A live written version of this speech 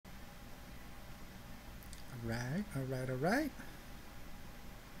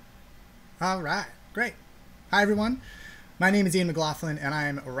All right, great. Hi, everyone. My name is Ian McLaughlin, and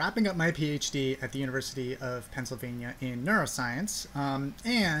I'm wrapping up my PhD at the University of Pennsylvania in neuroscience.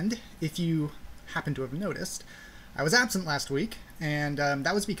 And if you happen to have noticed, I was absent last week, and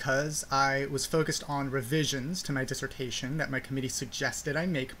that was because I was focused on revisions to my dissertation that my committee suggested I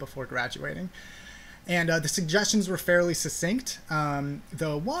make before graduating. And the suggestions were fairly succinct,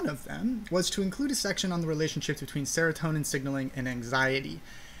 though one of them was to include a section on the relationship between serotonin signaling and anxiety.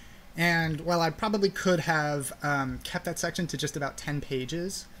 And while I probably could have kept that section to just about 10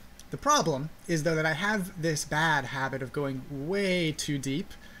 pages, the problem is, though, that I have this bad habit of going way too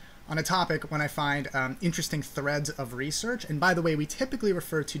deep on a topic when I find interesting threads of research. And by the way, we typically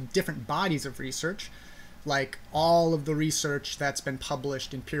refer to different bodies of research, like all of the research that's been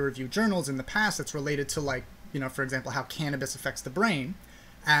published in peer-reviewed journals in the past that's related to, like, for example, how cannabis affects the brain,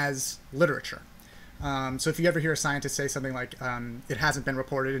 as literature. So if you ever hear a scientist say something like, it hasn't been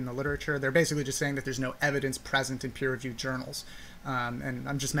reported in the literature, they're basically just saying that there's no evidence present in peer-reviewed journals. And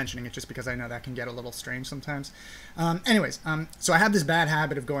I'm just mentioning it just because I know that can get a little strange sometimes. So I have this bad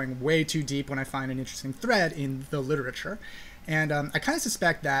habit of going way too deep when I find an interesting thread in the literature. And I kind of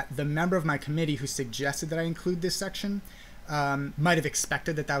suspect that the member of my committee who suggested that I include this section might have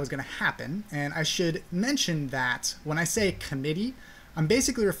expected that that was going to happen. And I should mention that when I say committee, I'm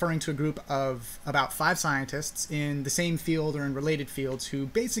basically referring to a group of about 5 scientists in the same field or in related fields who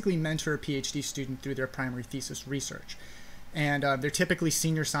basically mentor a PhD student through their primary thesis research. And they're typically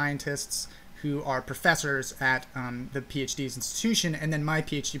senior scientists who are professors at the PhD's institution, and then my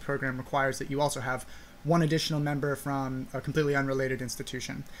PhD program requires that you also have one additional member from a completely unrelated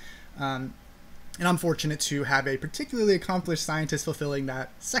institution. And I'm fortunate to have a particularly accomplished scientist fulfilling that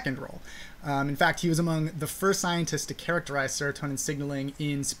second role. In fact, he was among the first scientists to characterize serotonin signaling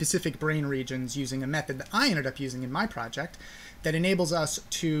in specific brain regions using a method that I ended up using in my project that enables us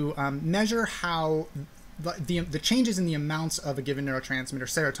to measure how the changes in the amounts of a given neurotransmitter,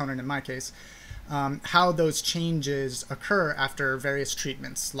 serotonin in my case, how those changes occur after various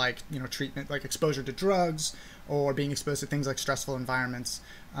treatments, like treatment like exposure to drugs or being exposed to things like stressful environments,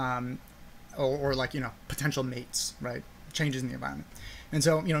 or like potential mates, right? Changes in the environment. And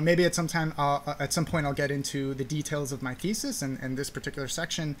so maybe at some point I'll get into the details of my thesis and this particular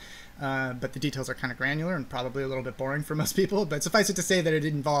section, but the details are kind of granular and probably a little bit boring for most people. But suffice it to say that it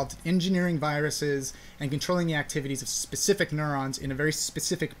involved engineering viruses and controlling the activities of specific neurons in a very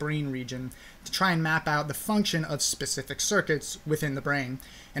specific brain region to try and map out the function of specific circuits within the brain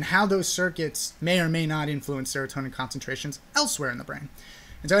and how those circuits may or may not influence serotonin concentrations elsewhere in the brain.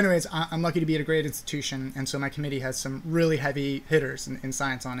 And so anyways, I'm lucky to be at a great institution, and so my committee has some really heavy hitters in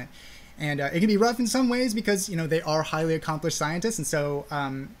science on it. And it can be rough in some ways because, they are highly accomplished scientists, and so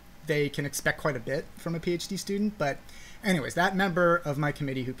they can expect quite a bit from a PhD student. But anyways, that member of my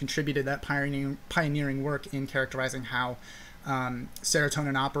committee who contributed that pioneering work in characterizing how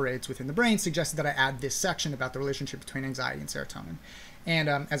serotonin operates within the brain suggested that I add this section about the relationship between anxiety and serotonin. And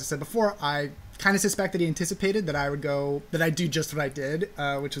as I said before, I kind of suspect that he anticipated that I'd do just what I did,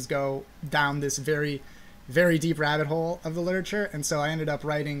 which was go down this very, very deep rabbit hole of the literature. And so I ended up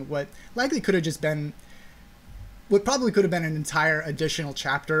writing what probably could have been an entire additional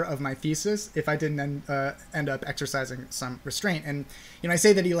chapter of my thesis if I didn't end up exercising some restraint. And I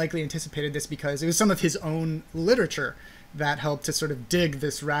say that he likely anticipated this because it was some of his own literature that helped to sort of dig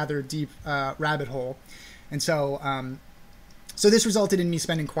this rather deep rabbit hole. And so so this resulted in me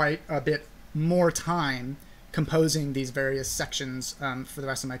spending quite a bit more time composing these various sections for the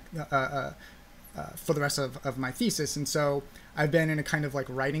rest of my thesis. And so I've been in a kind of like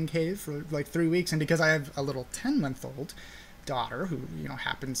writing cave for like 3 weeks, and because I have a little 10-month-old daughter who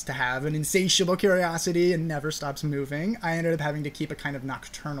happens to have an insatiable curiosity and never stops moving, I ended up having to keep a kind of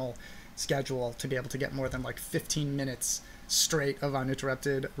nocturnal schedule to be able to get more than like 15 minutes straight of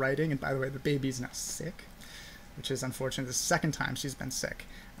uninterrupted writing. And by the way, the baby's now sick, which is unfortunate. The second time she's been sick.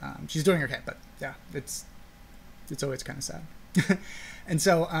 She's doing okay, but yeah, it's always kind of sad. And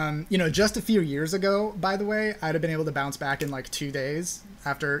so, just a few years ago, by the way, I'd have been able to bounce back in like 2 days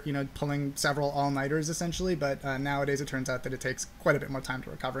after, pulling several all-nighters essentially. But nowadays it turns out that it takes quite a bit more time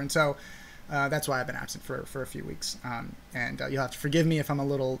to recover. And so that's why I've been absent for a few weeks. And you'll have to forgive me if I'm a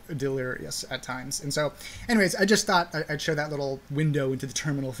little delirious at times. And so anyways, I just thought I'd share that little window into the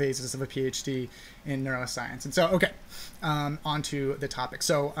terminal phases of a PhD in neuroscience. And so, okay, on to the topic.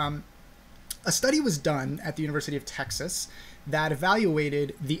 So a study was done at the University of Texas that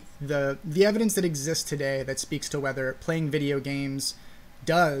evaluated the evidence that exists today that speaks to whether playing video games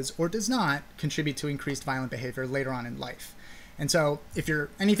does or does not contribute to increased violent behavior later on in life. And so if you're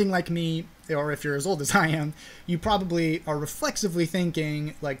anything like me, or if you're as old as I am, you probably are reflexively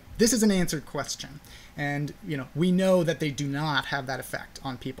thinking, like, this is an answered question. And, we know that they do not have that effect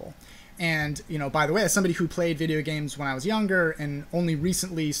on people. And, by the way, as somebody who played video games when I was younger and only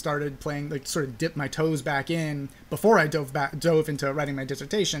recently started playing, like, sort of dipped my toes back in before I dove into writing my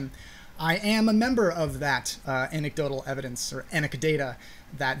dissertation, I am a member of that anecdotal evidence, or anecdata,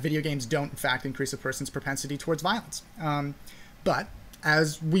 that video games don't, in fact, increase a person's propensity towards violence. But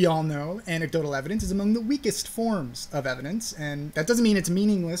as we all know, anecdotal evidence is among the weakest forms of evidence, and that doesn't mean it's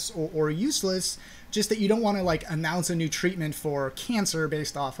meaningless or useless, just that you don't want to, like, announce a new treatment for cancer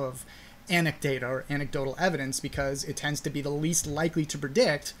based off of anecdata or anecdotal evidence, because it tends to be the least likely to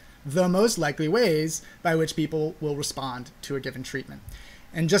predict the most likely ways by which people will respond to a given treatment.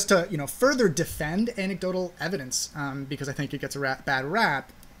 And just to, further defend anecdotal evidence, because I think it gets a bad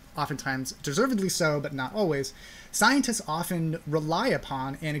rap, oftentimes deservedly so, but not always, scientists often rely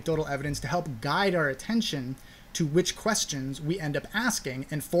upon anecdotal evidence to help guide our attention to which questions we end up asking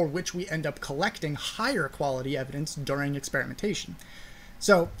and for which we end up collecting higher quality evidence during experimentation.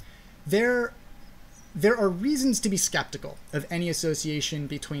 So there are reasons to be skeptical of any association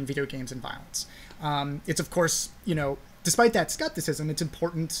between video games and violence. It's, of course, despite that skepticism, it's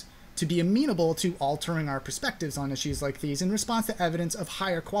important to be amenable to altering our perspectives on issues like these in response to evidence of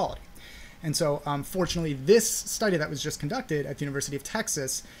higher quality. And so, fortunately, this study that was just conducted at the University of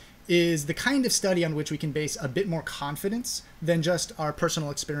Texas is the kind of study on which we can base a bit more confidence than just our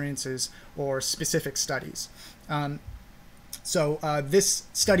personal experiences or specific studies. So this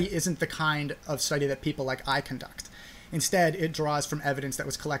study isn't the kind of study that people like I conduct. Instead, it draws from evidence that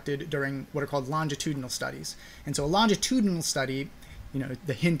was collected during what are called longitudinal studies. And so a longitudinal study,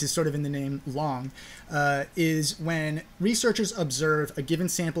 the hint is sort of in the name long, is when researchers observe a given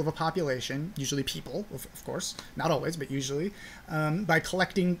sample of a population, usually people, of course, not always, but usually, by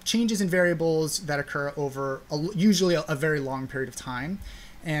collecting changes in variables that occur over usually a very long period of time.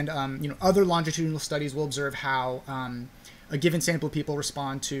 And other longitudinal studies will observe how a given sample of people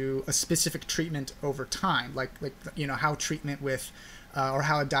respond to a specific treatment over time, like how treatment with or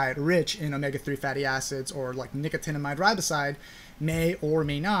how a diet rich in omega-3 fatty acids or like nicotinamide riboside may or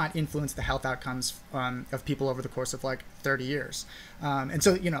may not influence the health outcomes of people over the course of like 30 years. And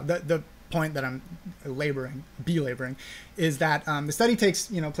so, the point that I'm belaboring is that the study takes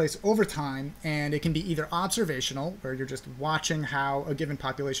place over time, and it can be either observational, where you're just watching how a given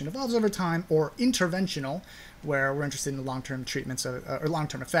population evolves over time, or interventional, where we're interested in the long-term treatments or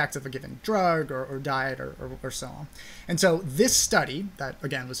long-term effects of a given drug or diet or so on. And so this study, that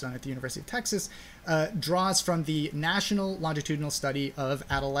again was done at the University of Texas, draws from the National Longitudinal Study of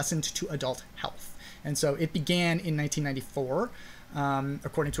Adolescent to Adult Health. And so it began in 1994,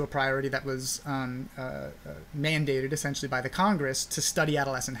 according to a priority that was mandated essentially by the Congress to study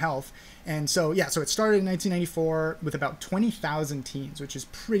adolescent health. And so, so it started in 1994 with about 20,000 teens, which is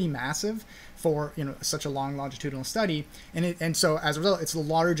pretty massive for such a long longitudinal study. And so as a result, it's the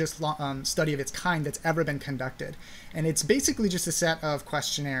largest study of its kind that's ever been conducted. And it's basically just a set of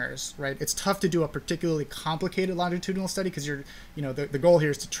questionnaires, right? It's tough to do a particularly complicated longitudinal study because the goal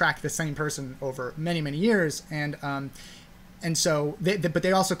here is to track the same person over many, many years. And so, but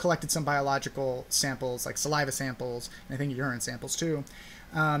they also collected some biological samples, like saliva samples, and I think urine samples too.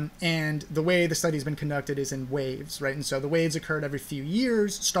 And the way the study has been conducted is in waves, right? And so the waves occurred every few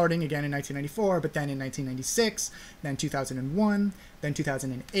years, starting again in 1994, but then in 1996, then 2001, then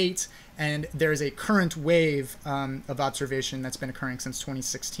 2008, and there is a current wave of observation that's been occurring since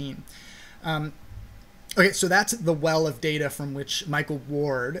 2016. Okay, so that's the well of data from which Michael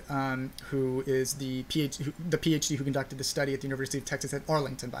Ward, who is the PhD who conducted the study at the University of Texas at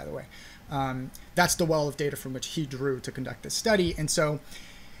Arlington, by the way. That's the well of data from which he drew to conduct this study. And so,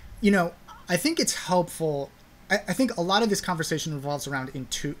 I think it's helpful. I think a lot of this conversation revolves around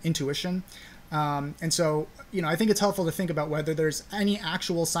intuition. And so, I think it's helpful to think about whether there's any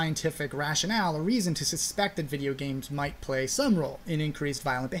actual scientific rationale or reason to suspect that video games might play some role in increased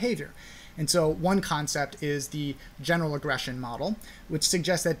violent behavior. And so one concept is the general aggression model, which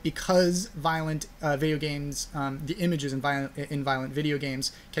suggests that because violent video games, the images in violent video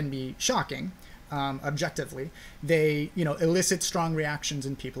games can be shocking, objectively, they elicit strong reactions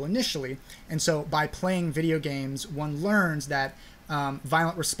in people initially. And so by playing video games, one learns that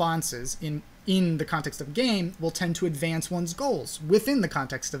violent responses in the context of a game will tend to advance one's goals within the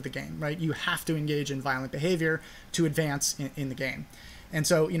context of the game, right? You have to engage in violent behavior to advance in the game. And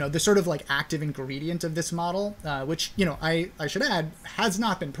so, the sort of like active ingredient of this model, which, I should add, has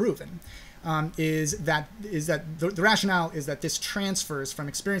not been proven, is that the rationale is that this transfers from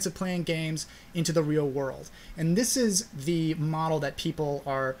experience of playing games into the real world. And this is the model that people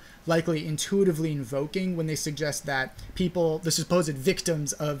are likely intuitively invoking when they suggest that people, the supposed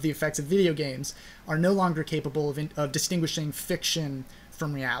victims of the effects of video games, are no longer capable of distinguishing fiction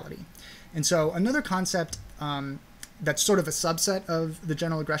from reality. And so another concept that's sort of a subset of the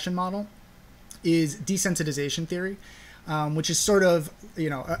general aggression model is desensitization theory, which is sort of,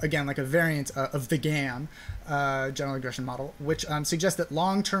 again, like a variant of the GAM, general aggression model, which suggests that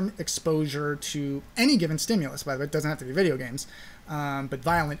long-term exposure to any given stimulus, by the way, it doesn't have to be video games, but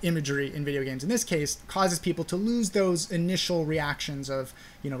violent imagery in video games in this case, causes people to lose those initial reactions of,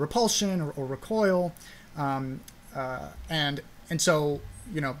 repulsion or recoil, and so,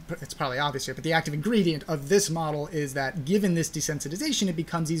 it's probably obvious here, but the active ingredient of this model is that given this desensitization, it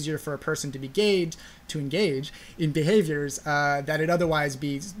becomes easier for a person to engage in behaviors that would otherwise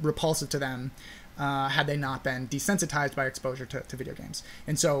be repulsive to them had they not been desensitized by exposure to video games.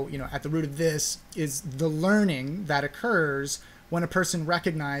 And so, at the root of this is the learning that occurs when a person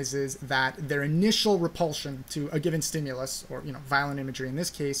recognizes that their initial repulsion to a given stimulus, or violent imagery in this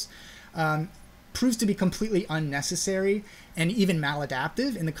case, proves to be completely unnecessary and even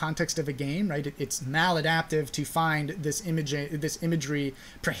maladaptive in the context of a game, right? It's maladaptive to find this imagery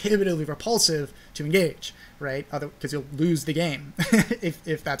prohibitively repulsive to engage, right? Because you'll lose the game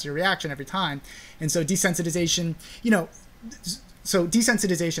if that's your reaction every time. And so desensitization,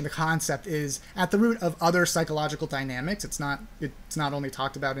 desensitization, the concept, is at the root of other psychological dynamics. It's not only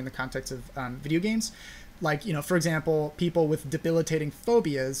talked about in the context of video games. Like, for example, people with debilitating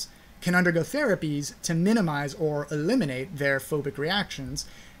phobias can undergo therapies to minimize or eliminate their phobic reactions.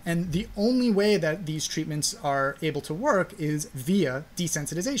 And the only way that these treatments are able to work is via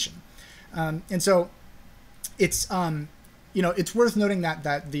desensitization. And so it's, it's worth noting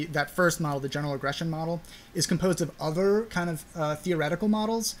that first model, the general aggression model, is composed of other kind of theoretical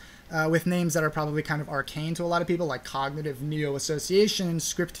models with names that are probably kind of arcane to a lot of people, like cognitive neo-association,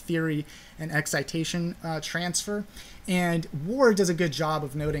 script theory, and excitation transfer. And Ward does a good job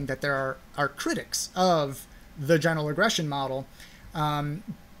of noting that there are critics of the general aggression model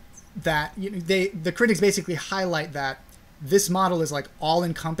that the critics basically highlight that this model is like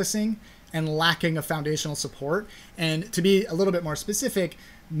all-encompassing and lacking of foundational support. And to be a little bit more specific,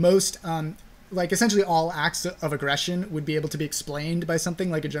 most essentially all acts of aggression would be able to be explained by something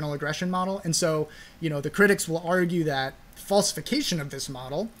like a general aggression model. And so, the critics will argue that falsification of this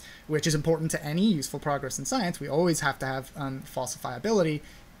model, which is important to any useful progress in science, we always have to have falsifiability,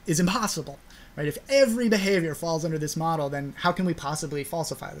 is impossible, right? If every behavior falls under this model, then how can we possibly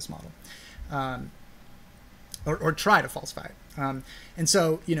falsify this model? Or try to falsify it. And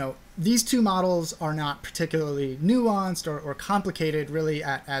so, these two models are not particularly nuanced or complicated really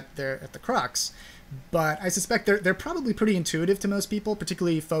at the crux, but I suspect they're probably pretty intuitive to most people,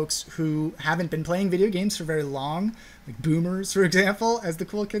 particularly folks who haven't been playing video games for very long, like boomers, for example, as the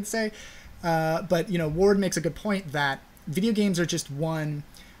cool kids say. But, Ward makes a good point that video games are just one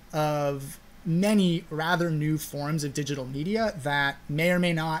of many rather new forms of digital media that may or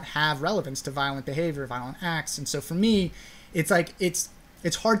may not have relevance to violent behavior, violent acts. And so for me, it's like it's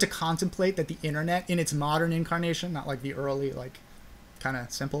hard to contemplate that the internet in its modern incarnation, not like the early, like kind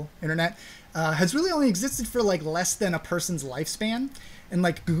of simple internet, has really only existed for like less than a person's lifespan. And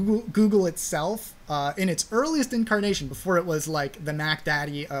like Google itself, in its earliest incarnation, before it was like the Mac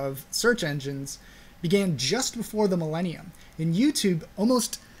Daddy of search engines, began just before the millennium. And YouTube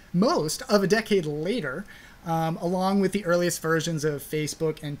most of a decade later, along with the earliest versions of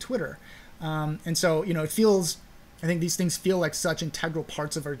Facebook and Twitter. And so, I think these things feel like such integral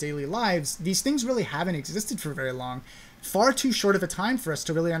parts of our daily lives. These things really haven't existed for very long. Far too short of a time for us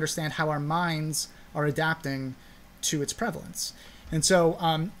to really understand how our minds are adapting to its prevalence. And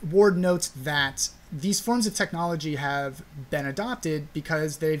so Ward notes that these forms of technology have been adopted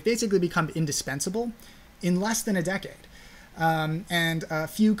because they've basically become indispensable in less than a decade. And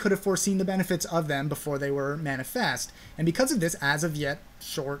few could have foreseen the benefits of them before they were manifest. And because of this, as of yet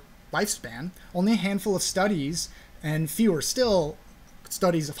short lifespan, only a handful of studies, and fewer still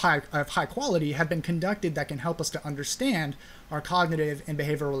studies of high quality, have been conducted that can help us to understand our cognitive and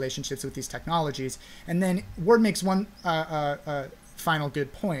behavioral relationships with these technologies. And then Ward makes one final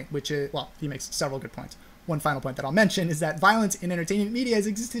good point, which is, well, he makes several good points. One final point that I'll mention is that violence in entertainment media has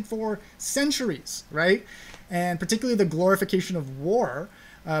existed for centuries, right? And particularly the glorification of war,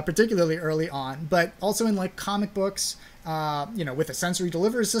 particularly early on, but also in like comic books, with a sensory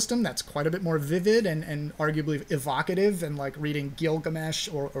delivery system that's quite a bit more vivid and arguably evocative than like reading Gilgamesh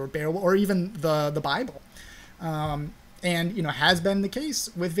or Beowulf or even the Bible. And, has been the case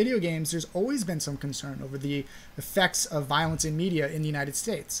with video games. There's always been some concern over the effects of violence in media in the United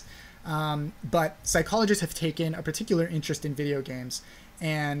States. But psychologists have taken a particular interest in video games.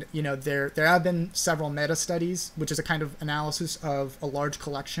 And, there have been several meta-studies, which is a kind of analysis of a large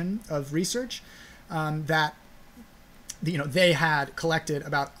collection of research that, they had collected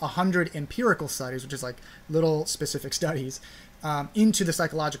about 100 empirical studies, which is like little specific studies, into the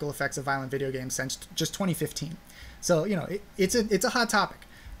psychological effects of violent video games since just 2015. So, it's a hot topic.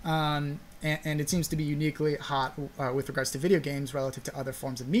 And it seems to be uniquely hot with regards to video games relative to other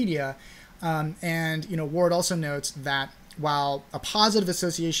forms of media. And, Ward also notes that while a positive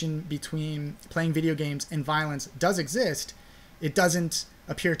association between playing video games and violence does exist, it doesn't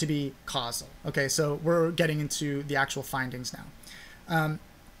appear to be causal. Okay, so we're getting into the actual findings now.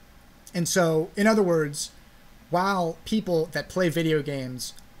 And so, in other words, while people that play video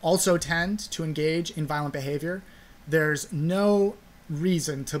games also tend to engage in violent behavior, there's no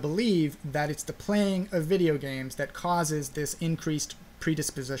reason to believe that it's the playing of video games that causes this increased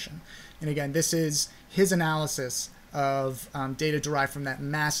predisposition. And again, this is his analysis of data derived from that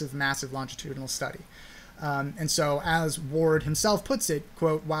massive longitudinal study. And so, as Ward himself puts it,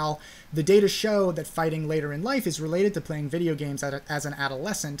 quote, while the data show that fighting later in life is related to playing video games as an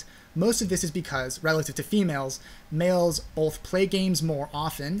adolescent, most of this is because, relative to females, males both play games more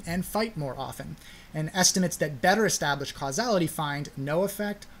often and fight more often. And estimates that better establish causality find no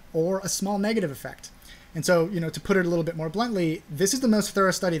effect or a small negative effect. And so, to put it a little bit more bluntly, this is the most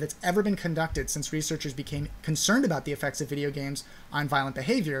thorough study that's ever been conducted since researchers became concerned about the effects of video games on violent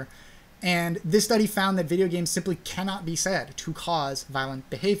behavior. And this study found that video games simply cannot be said to cause violent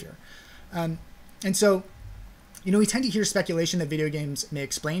behavior. And so, we tend to hear speculation that video games may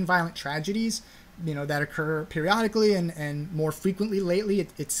explain violent tragedies, that occur periodically and more frequently lately,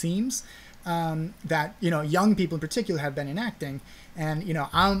 it seems, that, young people in particular have been enacting. And,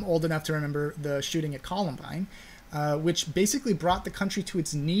 I'm old enough to remember the shooting at Columbine, which basically brought the country to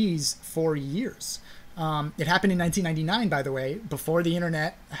its knees for years. It happened in 1999, by the way, before the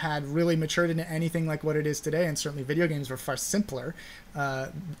internet had really matured into anything like what it is today, and certainly video games were far simpler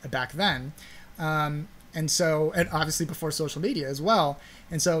back then. And obviously before social media as well.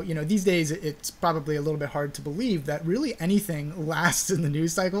 And so, these days it's probably a little bit hard to believe that really anything lasts in the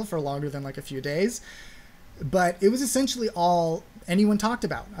news cycle for longer than like a few days. But it was essentially all anyone talked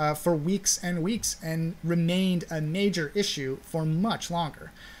about for weeks and weeks and remained a major issue for much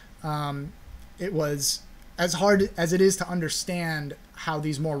longer. It was as hard as it is to understand how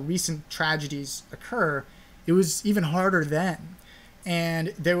these more recent tragedies occur. It was even harder then. And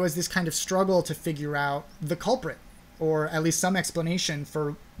there was this kind of struggle to figure out the culprit, or at least some explanation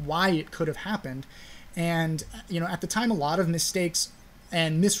for why it could have happened. And, at the time, a lot of mistakes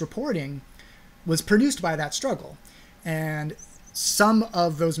and misreporting was produced by that struggle. And some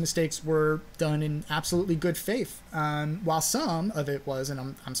of those mistakes were done in absolutely good faith, while some of it was,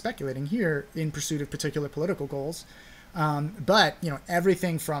 and I'm speculating here, in pursuit of particular political goals. But,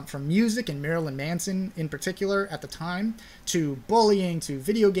 everything from music and Marilyn Manson in particular at the time to bullying to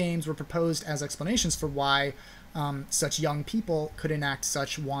video games were proposed as explanations for why such young people could enact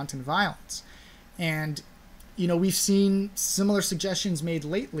such wanton violence. And, we've seen similar suggestions made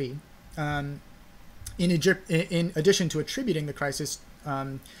lately in addition to attributing the crisis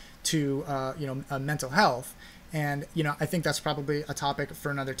to, mental health. And, I think that's probably a topic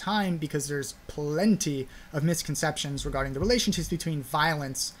for another time because there's plenty of misconceptions regarding the relationships between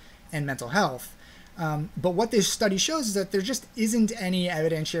violence and mental health. But what this study shows is that there just isn't any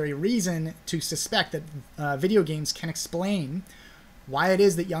evidentiary reason to suspect that video games can explain why it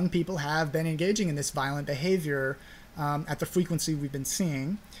is that young people have been engaging in this violent behavior at the frequency we've been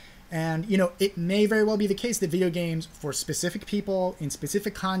seeing. And, it may very well be the case that video games for specific people in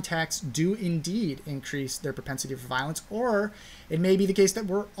specific contexts do indeed increase their propensity for violence, or it may be the case that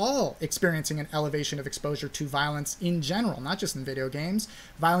we're all experiencing an elevation of exposure to violence in general, not just in video games,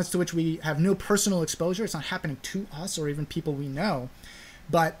 violence to which we have no personal exposure. It's not happening to us or even people we know,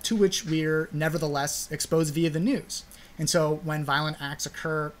 but to which we're nevertheless exposed via the news. And so when violent acts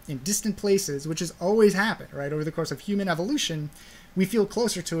occur in distant places, which has always happened, right, over the course of human evolution, we feel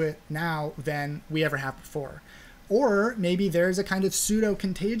closer to it now than we ever have before. Or maybe there's a kind of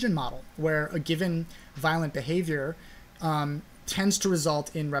pseudo-contagion model where a given violent behavior tends to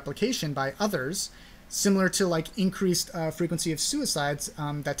result in replication by others, similar to like increased frequency of suicides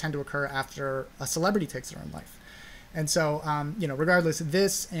that tend to occur after a celebrity takes their own life. And so, regardless,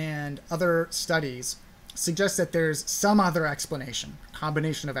 this and other studies suggest that there's some other explanation,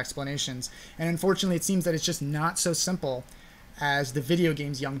 combination of explanations. And unfortunately, it seems that it's just not so simple as the video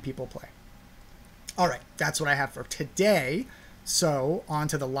games young people play. All right, that's what I have for today. So on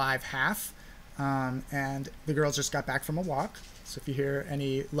to the live half. And the girls just got back from a walk. So if you hear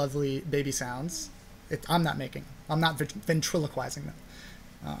any lovely baby sounds, I'm not making them. I'm not ventriloquizing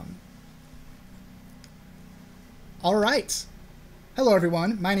them. All right. Hello,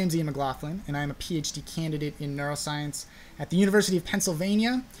 everyone. My name is Ian McLaughlin, and I'm a PhD candidate in neuroscience at the University of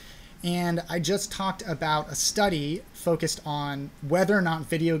Pennsylvania. And I just talked about a study focused on whether or not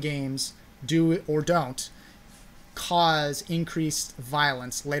video games do or don't cause increased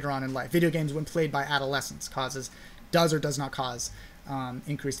violence later on in life. Video games, when played by adolescents, does or does not cause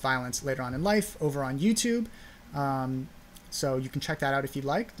increased violence later on in life, over on YouTube. So you can check that out if you'd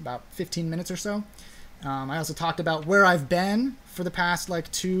like, about 15 minutes or so. I also talked about where I've been for the past like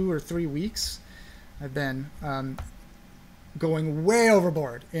 2 or 3 weeks. I've been going way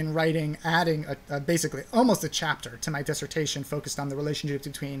overboard in writing, adding basically almost a chapter to my dissertation focused on the relationship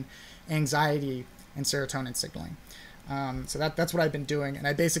between anxiety and serotonin signaling. So that's what I've been doing, and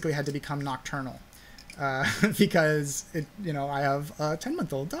I basically had to become nocturnal because I have a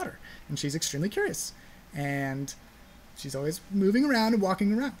 10-month-old daughter, and she's extremely curious, and she's always moving around and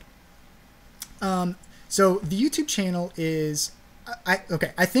walking around. So the YouTube channel is,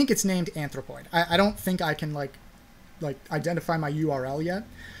 I think it's named Anthropoid. I don't think I can like identify my URL yet,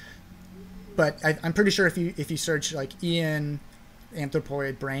 but I'm pretty sure if you search like Ian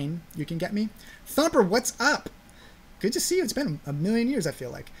Anthropoid Brain, you can get me. Thumper, what's up? Good to see you. It's been a million years, I feel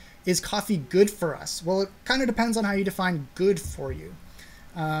like. Is coffee good for us? Well, it kind of depends on how you define good for you.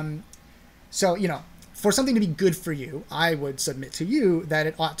 So, for something to be good for you, I would submit to you that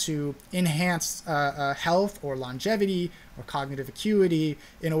it ought to enhance health or longevity or cognitive acuity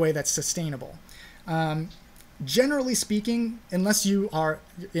in a way that's sustainable. Generally speaking, unless you are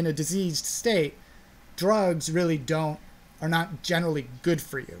in a diseased state, drugs really are not generally good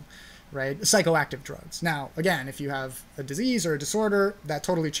for you, right? Psychoactive drugs. Now, again, if you have a disease or a disorder, that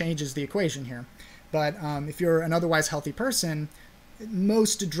totally changes the equation here. But if you're an otherwise healthy person,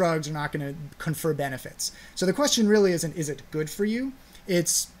 most drugs are not going to confer benefits. So the question really isn't, is it good for you?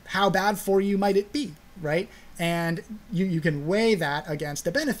 It's how bad for you might it be, right? And you can weigh that against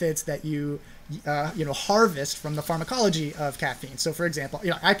the benefits that you harvest from the pharmacology of caffeine. So for example,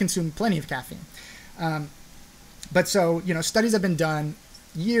 I consume plenty of caffeine. But so, studies have been done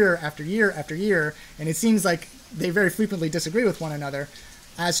year after year after year, and it seems like they very frequently disagree with one another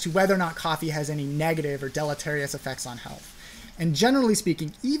as to whether or not coffee has any negative or deleterious effects on health. And generally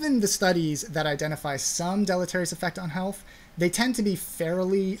speaking, even the studies that identify some deleterious effect on health, they tend to be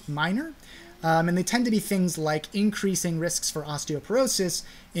fairly minor. And they tend to be things like increasing risks for osteoporosis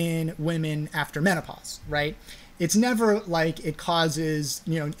in women after menopause, right? It's never like it causes,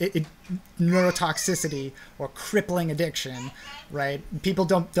 neurotoxicity or crippling addiction, right? People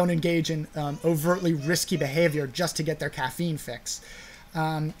don't engage in overtly risky behavior just to get their caffeine fix.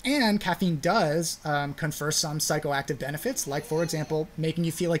 And caffeine does confer some psychoactive benefits, like, for example, making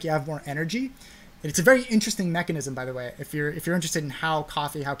you feel like you have more energy. It's a very interesting mechanism, by the way. If you're interested in how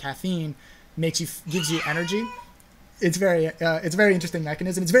caffeine gives you energy, it's a very interesting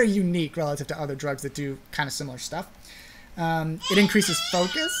mechanism. It's very unique relative to other drugs that do kind of similar stuff. It increases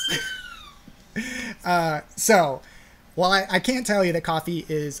focus. So while I can't tell you that coffee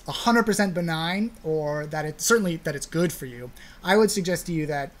is 100% benign or that it's good for you, I would suggest to you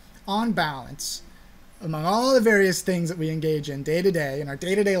that on balance, among all the various things that we engage in day to day in our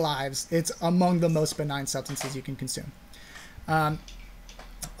day-to-day lives, it's among the most benign substances you can consume.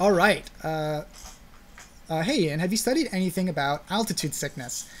 All right. Hey, Ian, have you studied anything about altitude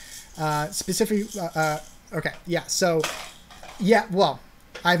sickness? Okay, yeah. So, yeah, well,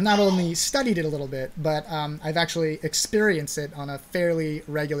 I've not only studied it a little bit, but I've actually experienced it on a fairly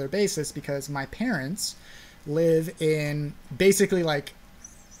regular basis because my parents live in basically like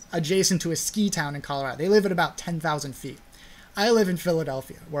adjacent to a ski town in Colorado. They live at about 10,000 feet. I live in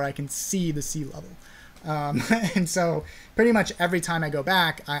Philadelphia where I can see the sea level. And so pretty much every time I go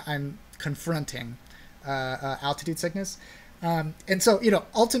back, I'm confronting altitude sickness. And so,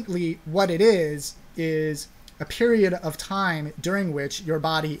 ultimately what it is a period of time during which your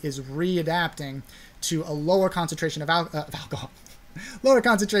body is readapting to a lower concentration of alcohol, lower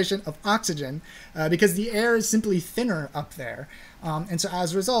concentration of oxygen, because the air is simply thinner up there. And so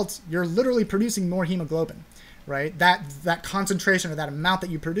as a result, you're literally producing more hemoglobin, right? That concentration or that amount that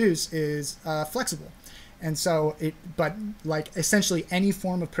you produce is flexible. And so but like essentially any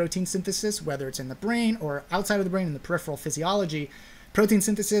form of protein synthesis, whether it's in the brain or outside of the brain in the peripheral physiology, protein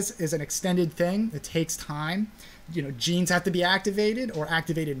synthesis is an extended thing. It takes time. Genes have to be activated or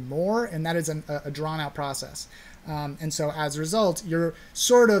activated more, and that is a drawn out process. And so as a result, you're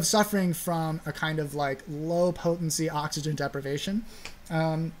sort of suffering from a kind of like low potency oxygen deprivation.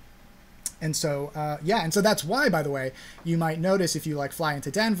 And so, and so that's why, by the way, you might notice if you like fly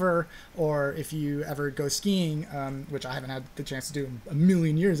into Denver or if you ever go skiing, which I haven't had the chance to do in a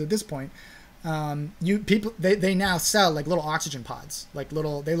million years at this point, they now sell like little oxygen pods, like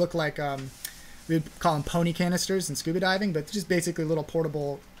little, they look like, we'd call them pony canisters in scuba diving, but just basically little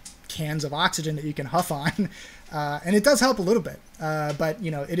portable cans of oxygen that you can huff on. And it does help a little bit. But,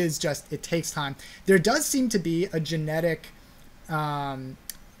 you know, it takes time. There does seem to be a genetic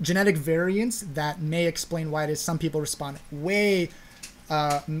variance that may explain why it is some people respond way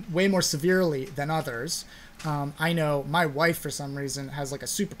more severely than others. I know my wife, for some reason, has like a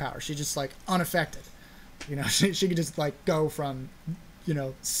superpower. She's just like unaffected. You know, she could just like go from, you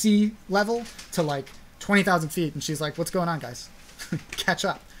know, sea level to like 20,000 feet. And she's like, what's going on, guys? Catch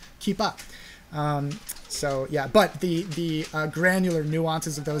up, keep up. So yeah, but the granular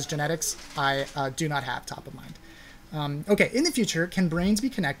nuances of those genetics, I do not have top of mind. Okay, in the future, can brains be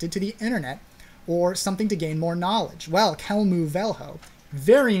connected to the internet or something to gain more knowledge? Well, Kelmu Velho,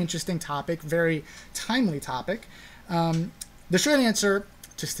 very interesting topic, very timely topic. The short answer,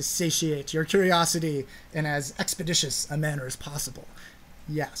 just to satiate your curiosity in as expeditious a manner as possible,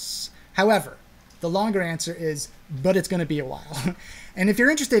 yes. However, the longer answer is, but it's going to be a while. And if you're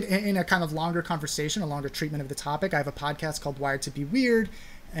interested in a kind of longer conversation, a longer treatment of the topic, I have a podcast called Wired to Be Weird.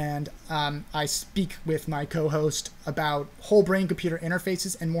 And I speak with my co-host about whole brain computer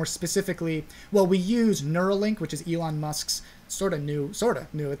interfaces, and more specifically, well, we use Neuralink, which is Elon Musk's sort of new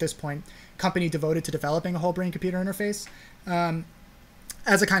at this point, company devoted to developing a whole brain computer interface,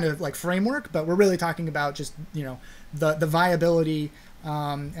 as a kind of like framework. But we're really talking about just, you know, the viability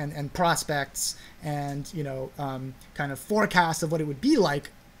and prospects and, you know, kind of forecasts of what it would be like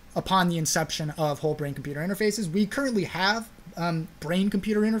upon the inception of whole brain computer interfaces. We currently have brain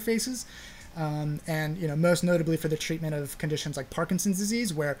computer interfaces, and, you know, most notably for the treatment of conditions like Parkinson's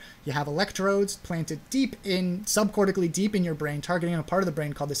disease, where you have electrodes planted subcortically deep in your brain, targeting a part of the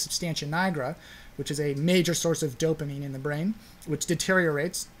brain called the substantia nigra, which is a major source of dopamine in the brain, which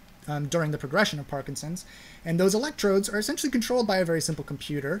deteriorates during the progression of Parkinson's. And those electrodes are essentially controlled by a very simple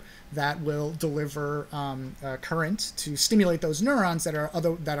computer that will deliver current to stimulate those neurons that are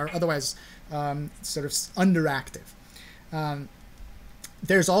otherwise sort of underactive.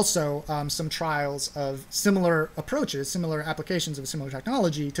 There's also some trials of similar approaches, similar applications of similar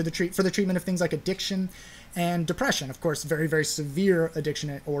technology for the treatment of things like addiction and depression. Of course, very, very severe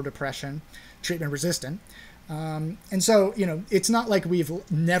addiction or depression, treatment resistant. And so, you know, it's not like we've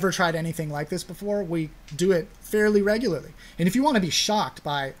never tried anything like this before. We do it fairly regularly. And if you want to be shocked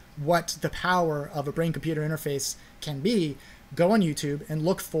by what the power of a brain-computer interface can be, go on YouTube and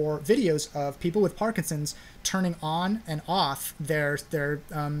look for videos of people with Parkinson's turning on and off their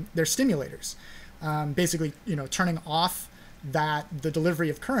stimulators. Basically, you know, turning off the delivery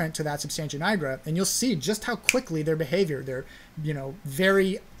of current to that substantia nigra, and you'll see just how quickly their behavior, their, you know,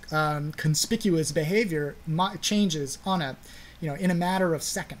 very conspicuous behavior changes in a matter of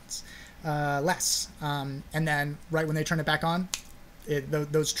seconds, less. And then right when they turn it back on,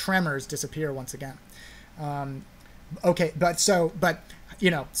 those tremors disappear once again. Okay, so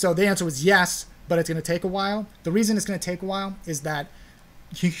the answer was yes, but it's going to take a while. The reason it's going to take a while is that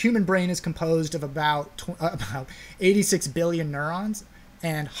the human brain is composed of about 86 billion neurons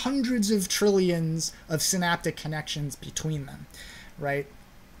and hundreds of trillions of synaptic connections between them, right?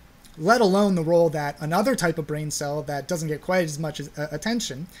 Let alone the role that another type of brain cell that doesn't get quite as much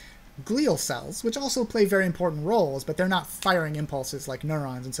attention, glial cells, which also play very important roles, but they're not firing impulses like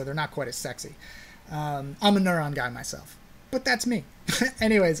neurons, and so they're not quite as sexy. I'm a neuron guy myself, but that's me.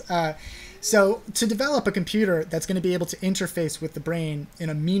 Anyways, so to develop a computer that's going to be able to interface with the brain in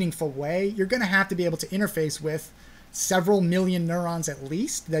a meaningful way, you're going to have to be able to interface with several million neurons at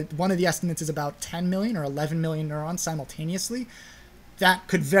least. That one of the estimates is about 10 million or 11 million neurons simultaneously. That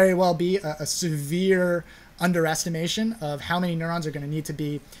could very well be a severe underestimation of how many neurons are going to need to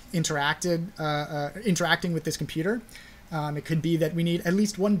be interacting with this computer. It could be that we need at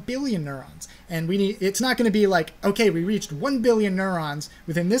least 1 billion neurons. And it's not going to be like, okay, we reached 1 billion neurons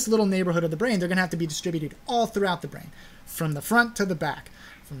within this little neighborhood of the brain. They're going to have to be distributed all throughout the brain, from the front to the back,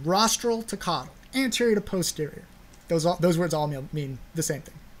 from rostral to caudal, anterior to posterior. Those words all mean the same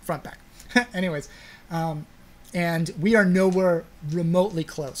thing, front, back. Anyways, and we are nowhere remotely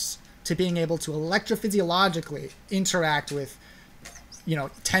close to being able to electrophysiologically interact with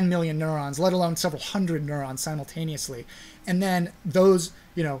 10 million neurons, let alone several hundred neurons simultaneously. And then those,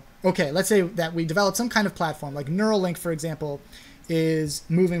 okay, let's say that we develop some kind of platform like Neuralink, for example, is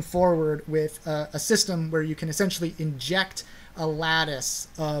moving forward with a system where you can essentially inject a lattice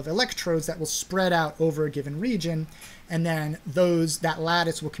of electrodes that will spread out over a given region, and then that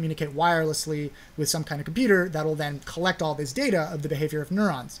lattice will communicate wirelessly with some kind of computer that will then collect all this data of the behavior of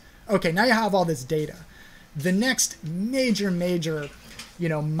neurons. Okay, now you have all this data. The next major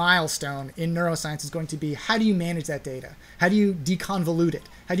milestone in neuroscience is going to be, how do you manage that data? How do you deconvolute it?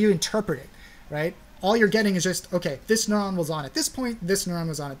 How do you interpret it, right? All you're getting is just, okay, this neuron was on at this point, this neuron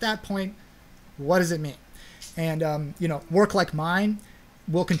was on at that point. What does it mean? And, work like mine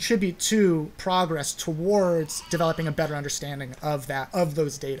will contribute to progress towards developing a better understanding of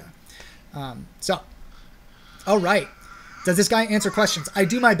those data. All right. Does this guy answer questions? I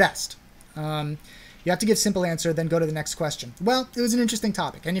do my best. You have to give simple answer, then go to the next question. Well, it was an interesting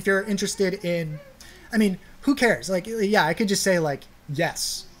topic. And if you're interested in, who cares? Like, yeah, I could just say like,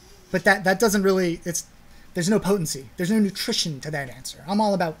 yes, but that doesn't really, there's no potency. There's no nutrition to that answer. I'm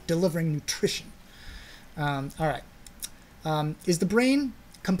all about delivering nutrition. All right. Is the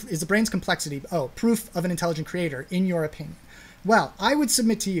brain's complexity, proof of an intelligent creator, in your opinion? Well, I would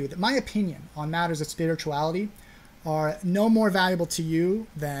submit to you that my opinion on matters of spirituality are no more valuable to you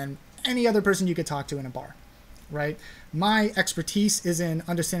than any other person you could talk to in a bar, right? My expertise is in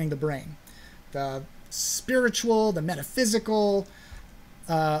understanding the brain, the spiritual, the metaphysical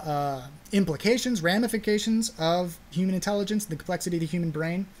implications, ramifications of human intelligence, the complexity of the human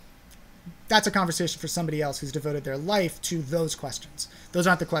brain. That's a conversation for somebody else who's devoted their life to those questions. Those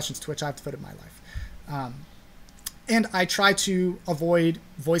aren't the questions to which I've devoted my life. And I try to avoid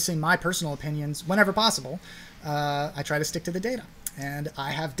voicing my personal opinions whenever possible. I try to stick to the data. And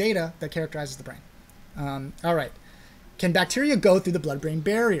I have data that characterizes the brain. All right. Can bacteria go through the blood-brain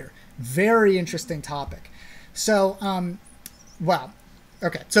barrier? Very interesting topic. So,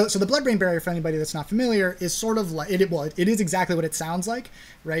 okay. So the blood-brain barrier, for anybody that's not familiar, is sort of like, it is exactly what it sounds like,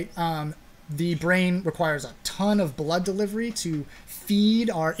 right? The brain requires a ton of blood delivery to feed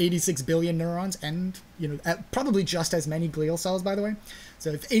our 86 billion neurons and, probably just as many glial cells, by the way. So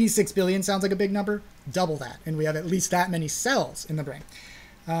if 86 billion sounds like a big number, double that. And we have at least that many cells in the brain.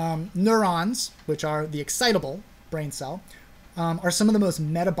 Neurons, which are the excitable brain cell, are some of the most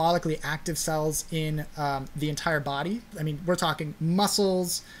metabolically active cells in the entire body. We're talking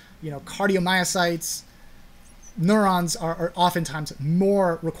muscles, cardiomyocytes. Neurons are oftentimes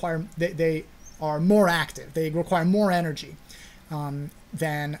they are more active. They require more energy than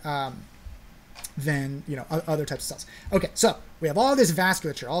other types of cells. Okay, so we have all this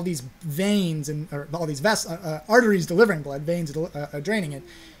vasculature, all these veins or all these arteries delivering blood, veins draining it,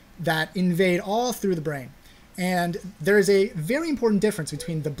 that invade all through the brain. And there is a very important difference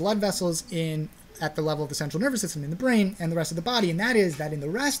between the blood vessels at the level of the central nervous system in the brain and the rest of the body, and that is that in the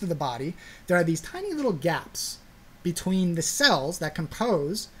rest of the body, there are these tiny little gaps between the cells that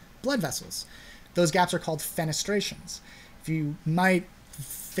compose blood vessels. Those gaps are called fenestrations. If you might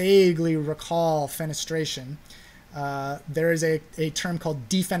vaguely recall fenestration, there is a term called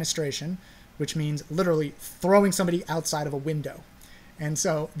defenestration, which means literally throwing somebody outside of a window. And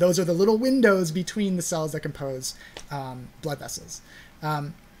so those are the little windows between the cells that compose blood vessels.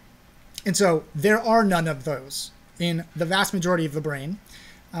 And so there are none of those in the vast majority of the brain,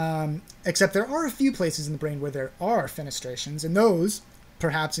 except there are a few places in the brain where there are fenestrations, and those,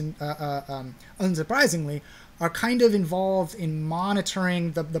 perhaps unsurprisingly, are kind of involved in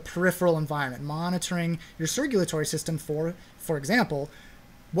monitoring the peripheral environment, monitoring your circulatory system for example,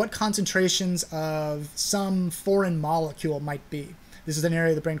 what concentrations of some foreign molecule might be. This is an area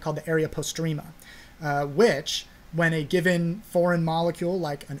of the brain called the area postrema, which, when a given foreign molecule,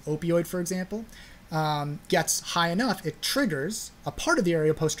 like an opioid, for example, gets high enough, it triggers a part of the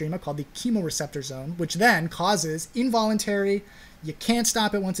area postrema called the chemoreceptor zone, which then causes involuntary, you can't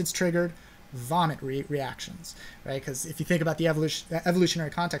stop it once it's triggered, vomit reactions, right? Because if you think about the evolutionary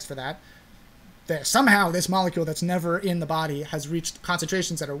context for that, somehow this molecule that's never in the body has reached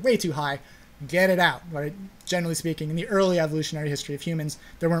concentrations that are way too high. Get it out, right? Generally speaking, in the early evolutionary history of humans,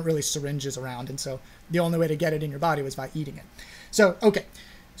 there weren't really syringes around, and so the only way to get it in your body was by eating it. So, okay.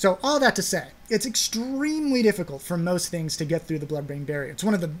 So all that to say, it's extremely difficult for most things to get through the blood-brain barrier. It's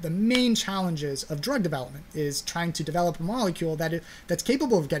one of the main challenges of drug development, is trying to develop a molecule that's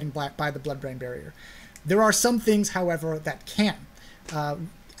capable of getting by the blood-brain barrier. There are some things, however, that can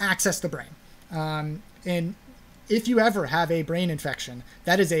access the brain. And if you ever have a brain infection,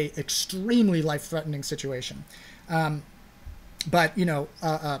 that is a extremely life-threatening situation. But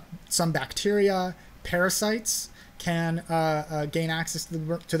some bacteria, parasites can gain access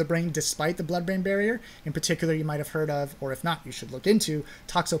to the brain despite the blood-brain barrier. In particular, you might have heard of, or if not, you should look into,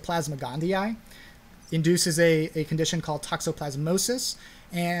 Toxoplasma gondii. induces a condition called toxoplasmosis.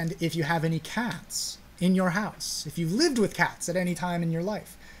 And if you have any cats in your house, if you've lived with cats at any time in your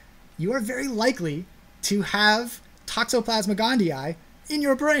life, you are very likely to have Toxoplasma gondii in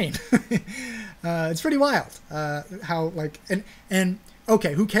your brain. It's pretty wild how, like, and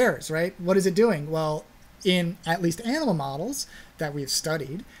okay, who cares, right? What is it doing? Well, in at least animal models that we've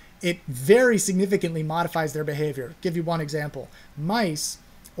studied, it very significantly modifies their behavior. Give you one example. Mice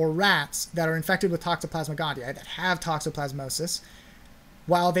or rats that are infected with Toxoplasma gondii, that have toxoplasmosis,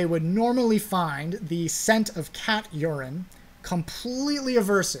 while they would normally find the scent of cat urine completely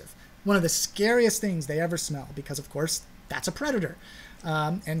aversive, one of the scariest things they ever smell, because of course that's a predator.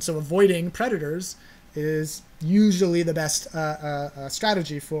 And so avoiding predators is usually the best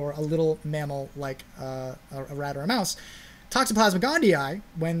strategy for a little mammal like a rat or a mouse. Toxoplasma gondii,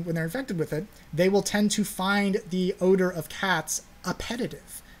 when they're infected with it, they will tend to find the odor of cats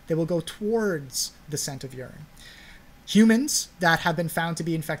appetitive. They will go towards the scent of urine. Humans that have been found to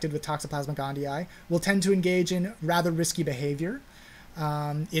be infected with Toxoplasma gondii will tend to engage in rather risky behavior.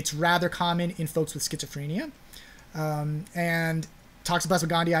 It's rather common in folks with schizophrenia. And Toxoplasma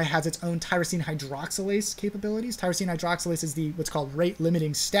gondii has its own tyrosine hydroxylase capabilities. Tyrosine hydroxylase is what's called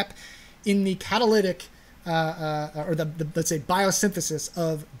rate-limiting step in the catalytic, or let's say, biosynthesis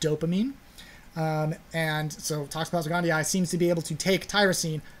of dopamine. And so Toxoplasma gondii seems to be able to take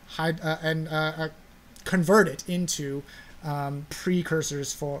tyrosine and convert it into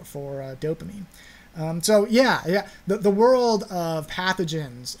precursors for dopamine. So yeah, the world of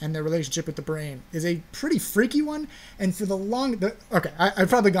pathogens and their relationship with the brain is a pretty freaky one. And for okay, I've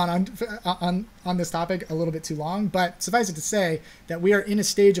probably gone on this topic a little bit too long, but suffice it to say that we are in a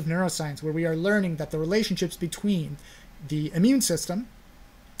stage of neuroscience where we are learning that the relationships between the immune system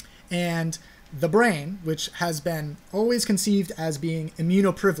and the brain, which has been always conceived as being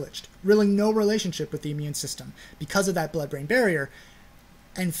immunoprivileged, really no relationship with the immune system because of that blood-brain barrier.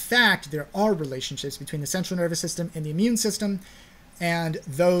 In fact, there are relationships between the central nervous system and the immune system, and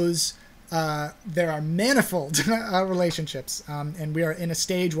those there are manifold relationships, and we are in a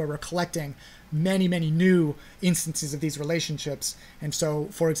stage where we're collecting many new instances of these relationships. And so,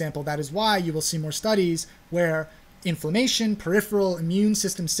 for example, that is why you will see more studies where inflammation, peripheral immune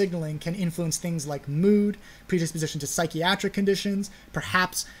system signaling can influence things like mood, predisposition to psychiatric conditions,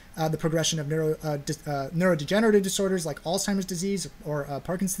 perhaps the progression of neurodegenerative disorders like Alzheimer's disease or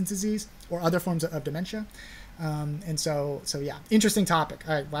Parkinson's disease or other forms of dementia. And so yeah, interesting topic.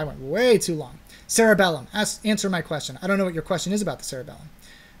 I went way too long. Cerebellum, answer my question. I don't know what your question is about the cerebellum.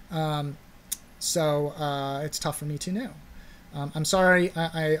 So it's tough for me to know. I'm sorry,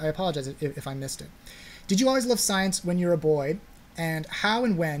 I apologize if I missed it. Did you always love science when you were a boy? And how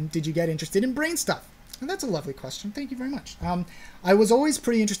and when did you get interested in brain stuff? And that's a lovely question. Thank you very much. I was always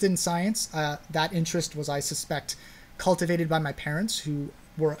pretty interested in science. That interest was, I suspect, cultivated by my parents, who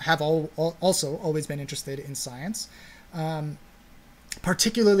have also always been interested in science.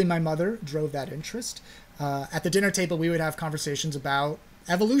 Particularly my mother drove that interest. At the dinner table, we would have conversations about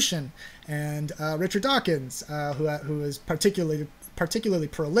evolution and Richard Dawkins, who was particularly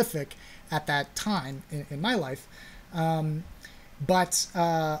prolific at that time in my life. But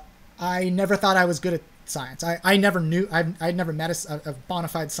I never thought I was good at science. I never knew, I'd never met a bona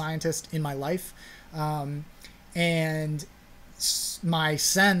fide scientist in my life. And my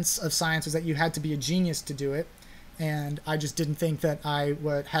sense of science was that you had to be a genius to do it. And I just didn't think that I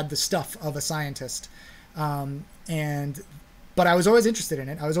had the stuff of a scientist. But I was always interested in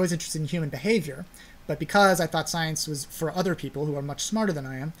it. I was always interested in human behavior. But because I thought science was for other people who are much smarter than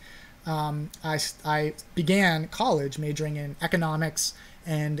I am, I began college majoring in economics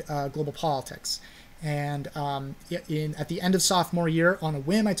and global politics. And at the end of sophomore year, on a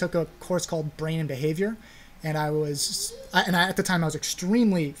whim, I took a course called Brain and Behavior. And at the time I was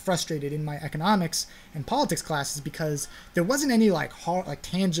extremely frustrated in my economics and politics classes because there wasn't any like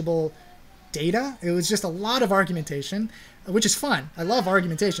tangible data. It was just a lot of argumentation, which is fun. I love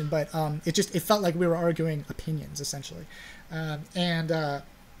argumentation, but it felt like we were arguing opinions essentially.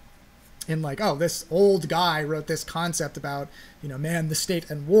 In like, oh, this old guy wrote this concept about, man, the state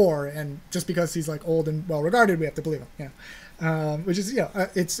and war, and just because he's like old and well regarded, we have to believe him, which is,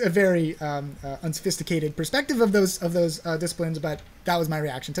 it's a very unsophisticated perspective of those disciplines, but that was my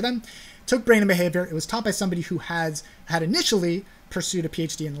reaction to them. Took Brain and Behavior. It was taught by somebody who had initially pursued a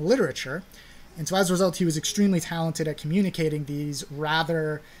PhD in literature, and so as a result, he was extremely talented at communicating these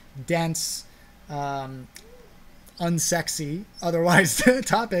rather dense, unsexy, otherwise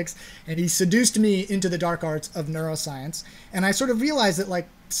topics, and he seduced me into the dark arts of neuroscience. And I sort of realized that like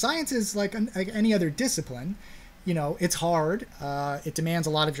science is like any other discipline. It's hard. It demands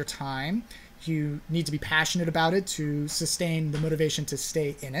a lot of your time. You need to be passionate about it to sustain the motivation to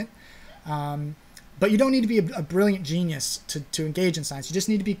stay in it. But you don't need to be a brilliant genius to engage in science. You just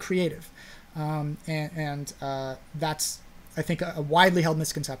need to be creative. That's, I think, a widely held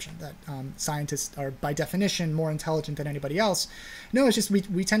misconception that scientists are, by definition, more intelligent than anybody else. No, it's just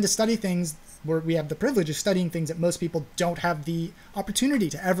we tend to study things where we have the privilege of studying things that most people don't have the opportunity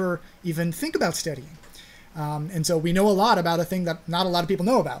to ever even think about studying. And so we know a lot about a thing that not a lot of people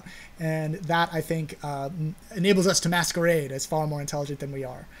know about. And that, I think, enables us to masquerade as far more intelligent than we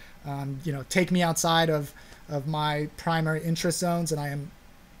are. Take me outside of my primary interest zones, and I am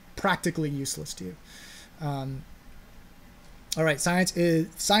practically useless to you. All right, science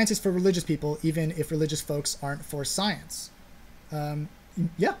is for religious people, even if religious folks aren't for science.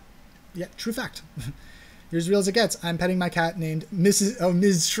 Yeah, true fact. You're as real as it gets. I'm petting my cat named Ms.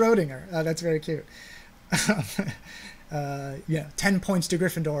 Schrodinger. That's very cute. 10 points to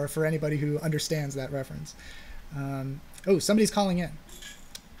Gryffindor for anybody who understands that reference. Somebody's calling in.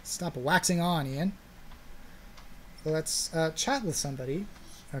 Stop waxing on, Ian. Let's chat with somebody.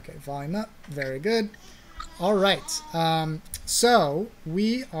 Okay, volume up. Very good. All right. So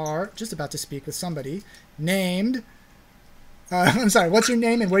we are just about to speak with somebody named... I'm sorry, what's your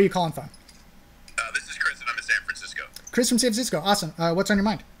name and where are you calling from? This is Chris, and I'm in San Francisco. Chris from San Francisco. Awesome. What's on your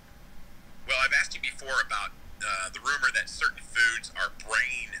mind? Well, I've asked you before about the rumor that certain foods are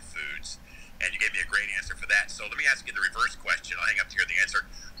brain foods, and you gave me a great answer for that. So let me ask you the reverse question. I'll hang up to hear the answer.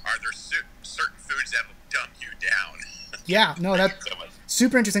 Are there certain foods that will dumb you down? Yeah, no, that's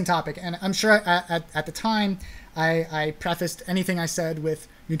super interesting topic. And I'm sure at the time I prefaced anything I said with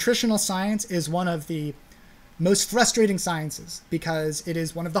nutritional science is one of the most frustrating sciences because it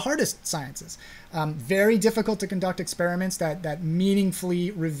is one of the hardest sciences. Very difficult to conduct experiments that meaningfully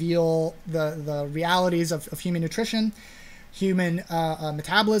reveal the realities of human nutrition. Human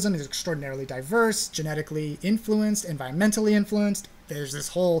metabolism is extraordinarily diverse, genetically influenced, environmentally influenced. There's this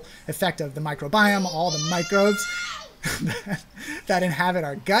whole effect of the microbiome, all the microbes that inhabit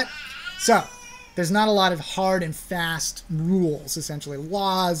our gut. So there's not a lot of hard and fast rules, essentially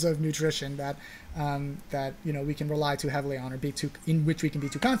laws of nutrition that we can rely too heavily on or in which we can be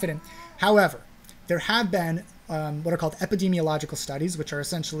too confident. However, there have been what are called epidemiological studies, which are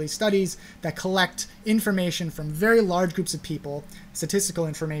essentially studies that collect information from very large groups of people, statistical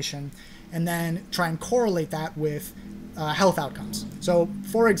information, and then try and correlate that with health outcomes. So,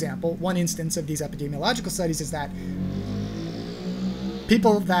 for example, one instance of these epidemiological studies is that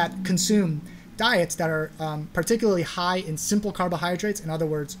people that consume diets that are particularly high in simple carbohydrates, in other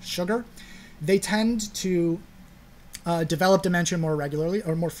words, sugar, they tend to develop dementia more regularly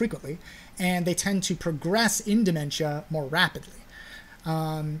or more frequently, and they tend to progress in dementia more rapidly.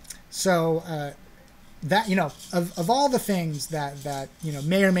 That, of all the things that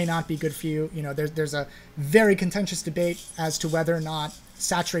may or may not be good for you, there's a very contentious debate as to whether or not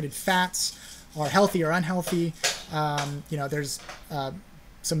saturated fats are healthy or unhealthy. There's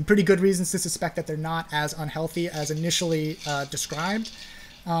some pretty good reasons to suspect that they're not as unhealthy as initially described.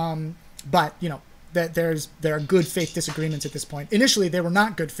 But there are good faith disagreements at this point. Initially, they were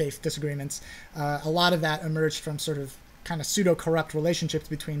not good faith disagreements. A lot of that emerged from sort of kind of pseudo-corrupt relationships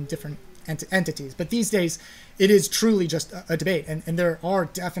between different entities. But these days, it is truly just a debate. And there are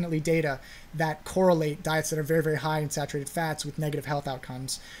definitely data that correlate diets that are very, very high in saturated fats with negative health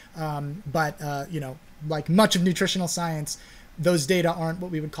outcomes. Like much of nutritional science, those data aren't what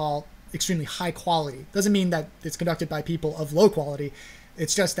we would call extremely high quality. Doesn't mean that it's conducted by people of low quality.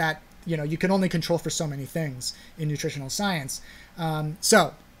 It's just that you can only control for so many things in nutritional science.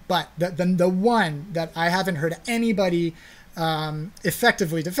 But the one that I haven't heard anybody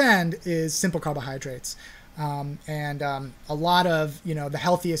effectively defend is simple carbohydrates. A lot of the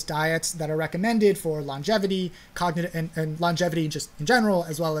healthiest diets that are recommended for longevity, cognitive and longevity just in general,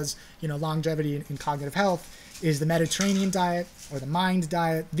 as well as longevity in cognitive health, is the Mediterranean diet or the MIND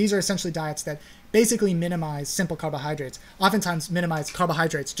diet. These are essentially diets that basically minimize simple carbohydrates, oftentimes minimize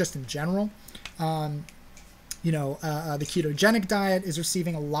carbohydrates just in general. The ketogenic diet is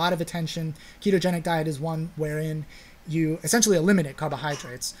receiving a lot of attention. Ketogenic diet is one wherein you essentially eliminate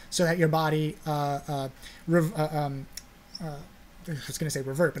carbohydrates so that your body, I was going to say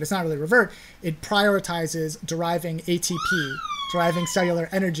revert, but it's not really revert. It prioritizes deriving ATP, deriving cellular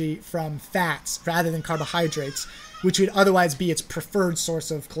energy from fats rather than carbohydrates, which would otherwise be its preferred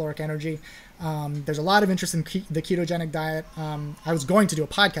source of caloric energy. There's a lot of interest in the ketogenic diet. I was going to do a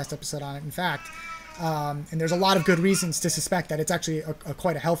podcast episode on it, in fact. And there's a lot of good reasons to suspect that it's actually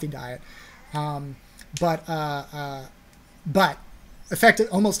quite a healthy diet. But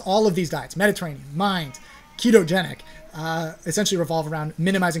almost all of these diets, Mediterranean, MIND, ketogenic, essentially revolve around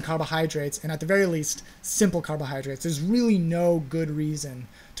minimizing carbohydrates, and at the very least, simple carbohydrates. There's really no good reason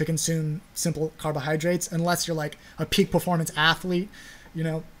to consume simple carbohydrates unless you're like a peak performance athlete, you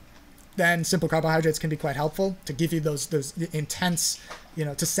know. Then simple carbohydrates can be quite helpful to give you those intense, you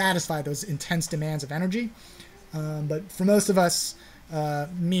know, to satisfy those intense demands of energy. But for most of us,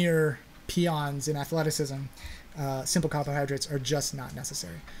 mere peons in athleticism, simple carbohydrates are just not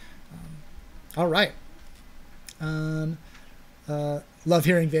necessary. All right. Love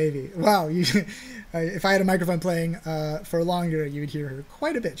hearing Baby. Wow, if I had a microphone playing for longer, you would hear her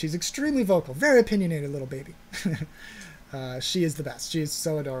quite a bit. She's extremely vocal, very opinionated little baby. She is the best. She is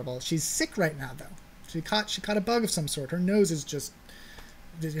so adorable. She's sick right now, though. She caught a bug of some sort. Her nose is just,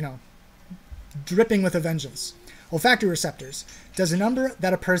 you know, dripping with a vengeance. Olfactory receptors. Does the number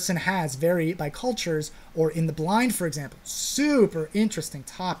that a person has vary by cultures or in the blind, for example? Super interesting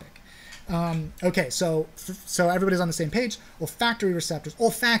topic. Okay, so everybody's on the same page. Olfactory receptors.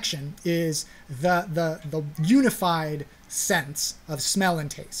 Olfaction is the unified sense of smell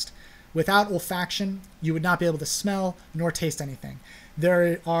and taste. Without olfaction, you would not be able to smell nor taste anything.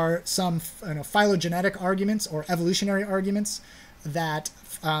 There are some phylogenetic arguments or evolutionary arguments that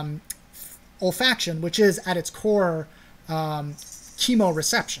olfaction, which is at its core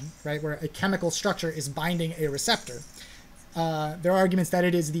chemoreception, right, where a chemical structure is binding a receptor, there are arguments that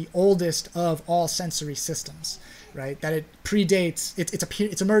it is the oldest of all sensory systems, right? That it predates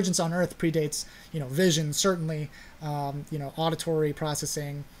its emergence on Earth predates, you know, vision certainly, you know, auditory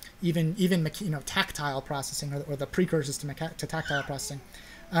processing, even you know, tactile processing, or the precursors to tactile processing.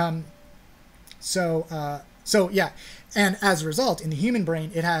 So yeah, and as a result, in the human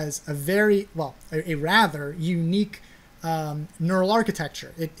brain, it has a very a rather unique neural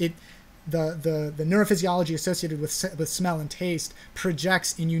architecture. The neurophysiology associated with smell and taste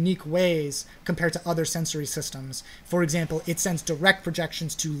projects in unique ways compared to other sensory systems. For example, it sends direct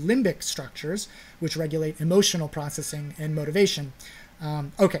projections to limbic structures, which regulate emotional processing and motivation.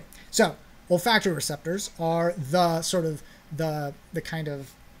 Okay, so olfactory receptors are the sort of the kind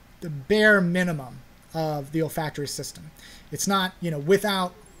of the bare minimum of the olfactory system. It's not, you know,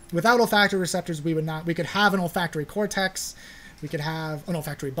 without olfactory receptors, we could have an olfactory cortex. We could have an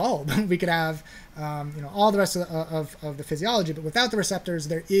olfactory bulb. We could have, you know, all the rest of the physiology. But without the receptors,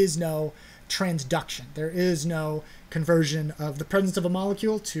 there is no transduction. There is no conversion of the presence of a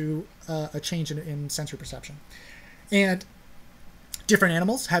molecule to a change in sensory perception. And different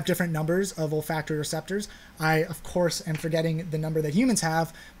animals have different numbers of olfactory receptors. I, of course, am forgetting the number that humans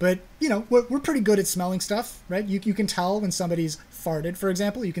have. But, you know, we're pretty good at smelling stuff, right? You can tell when somebody's farted, for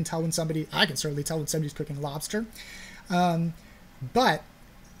example. You can tell when I can certainly tell when somebody's cooking lobster. But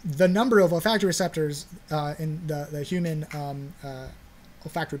the number of olfactory receptors in the human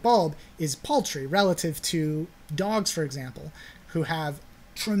olfactory bulb is paltry relative to dogs, for example, who have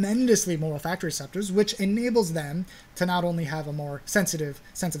tremendously more olfactory receptors, which enables them to not only have a more sensitive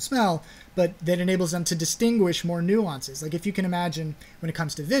sense of smell, but that enables them to distinguish more nuances. Like if you can imagine, when it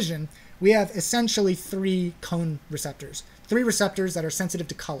comes to vision, we have essentially 3 cone receptors, 3 receptors that are sensitive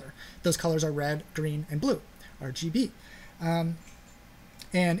to color. Those colors are red, green, and blue, RGB.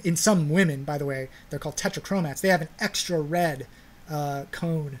 And in some women, by the way, they're called tetrachromats. They have an extra red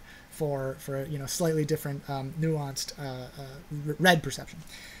cone for you know, slightly different nuanced red perception.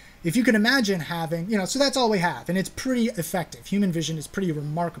 If you can imagine having, you know, so that's all we have, and it's pretty effective. Human vision is pretty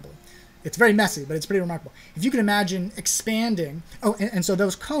remarkable. It's very messy, but it's pretty remarkable. If you can imagine expanding, and so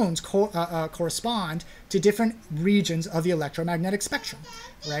those cones correspond to different regions of the electromagnetic spectrum,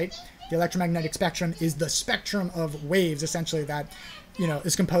 right? The electromagnetic spectrum is the spectrum of waves, essentially, that, you know,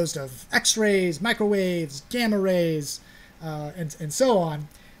 is composed of X-rays, microwaves, gamma rays, and so on.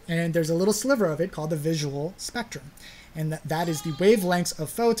 And there's a little sliver of it called the visual spectrum. And that is the wavelengths of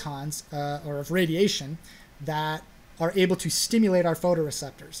photons, or of radiation, that are able to stimulate our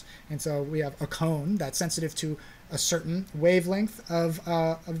photoreceptors. And so we have a cone that's sensitive to a certain wavelength of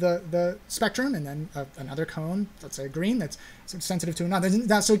the spectrum, and then another cone, let's say green, that's sensitive to another.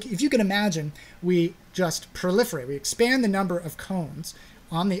 So if you can imagine, we just proliferate. We expand the number of cones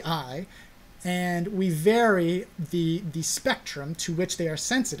on the eye, and we vary the spectrum to which they are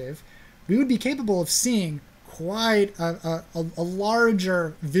sensitive. We would be capable of seeing quite a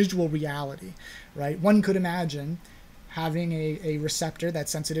larger visual reality, right? One could imagine having a receptor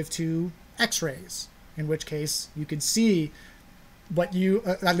that's sensitive to X-rays, in which case you could see what you,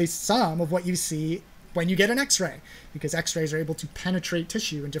 at least some of what you see when you get an X-ray, because X-rays are able to penetrate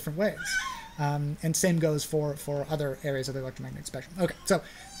tissue in different ways. And same goes for other areas of the electromagnetic spectrum. Okay, so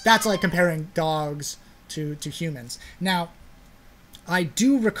that's like comparing dogs to humans. Now, I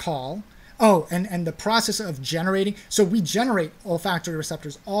do recall, Oh, and the process of generating. So we generate olfactory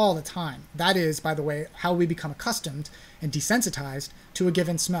receptors all the time. That is, by the way, how we become accustomed and desensitized to a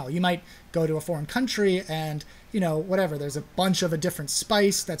given smell. You might go to a foreign country and, whatever, there's a bunch of a different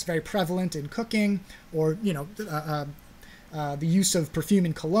spice that's very prevalent in cooking, or, the use of perfume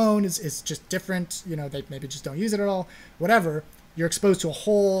in cologne is just different. They maybe just don't use it at all. Whatever. You're exposed to a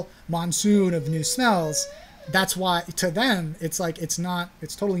whole monsoon of new smells. That's why to them it's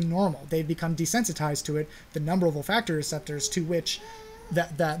totally normal. They've become desensitized to it. The number of olfactory receptors to which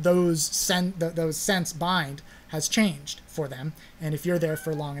those scents bind has changed for them, and if you're there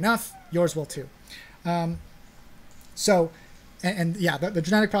for long enough, yours will too. The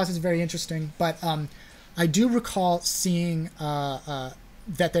genetic process is very interesting, but I do recall seeing that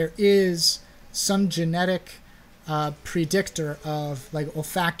there is some genetic predictor of like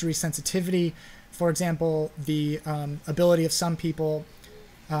olfactory sensitivity. For example, the ability of some people,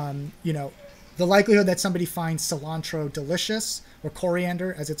 the likelihood that somebody finds cilantro delicious, or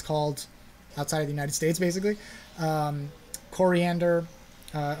coriander, as it's called outside of the United States, basically, coriander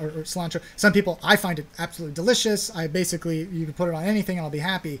or cilantro. Some people, I find it absolutely delicious. You can put it on anything and I'll be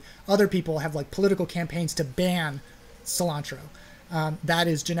happy. Other people have like political campaigns to ban cilantro. That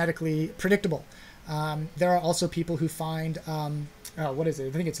is genetically predictable. There are also people who find, what is it?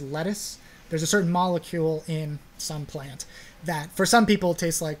 I think it's lettuce. There's a certain molecule in some plant that for some people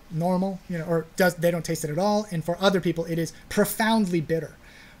tastes like normal, they don't taste it at all. And for other people, it is profoundly bitter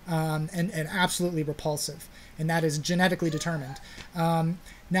and absolutely repulsive. And that is genetically determined.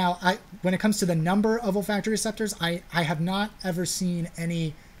 Now, when it comes to the number of olfactory receptors, I have not ever seen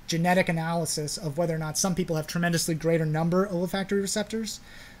any genetic analysis of whether or not some people have tremendously greater number of olfactory receptors.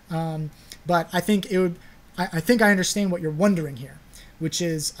 But I think I think I understand what you're wondering here, which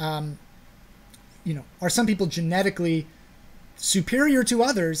is, are some people genetically superior to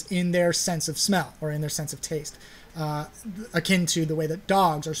others in their sense of smell or in their sense of taste, akin to the way that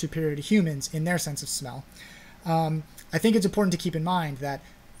dogs are superior to humans in their sense of smell. I think it's important to keep in mind that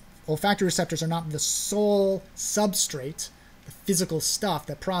olfactory receptors are not the sole substrate, the physical stuff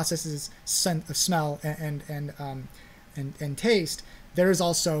that processes scent of smell and taste. There is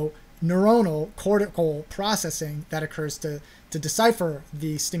also neuronal cortical processing that occurs to decipher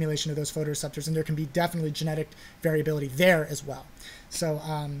the stimulation of those photoreceptors, and there can be definitely genetic variability there as well.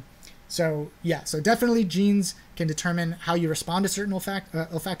 So definitely genes can determine how you respond to certain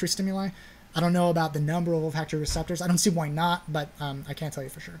olfactory stimuli. I don't know about the number of olfactory receptors. I don't see why not, but I can't tell you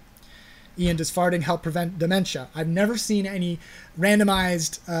for sure. Ian, does farting help prevent dementia? I've never seen any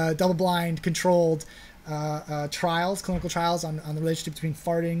randomized, double-blind, controlled clinical trials on the relationship between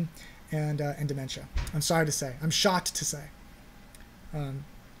farting and dementia. I'm sorry to say. I'm shocked to say.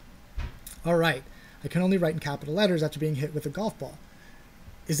 All right. I can only write in capital letters after being hit with a golf ball.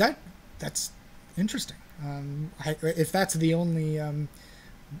 That's interesting. If that's the only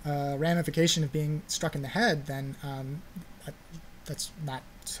ramification of being struck in the head, then that's not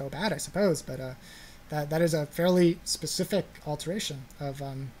so bad, I suppose. But that is a fairly specific alteration of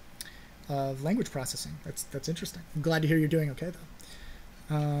language processing. That's interesting. I'm glad to hear you're doing okay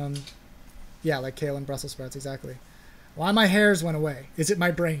though. Yeah, like kale and Brussels sprouts, exactly. Why my hairs went away? Is it my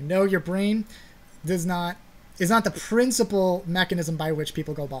brain? No, your brain is not the principal mechanism by which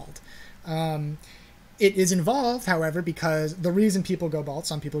people go bald. It is involved, however, because the reason people go bald,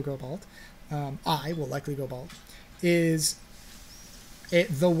 some people go bald, I will likely go bald, is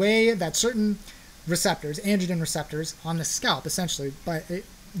the way that certain receptors, androgen receptors on the scalp, essentially,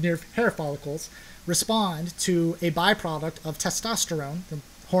 near hair follicles, respond to a byproduct of testosterone, the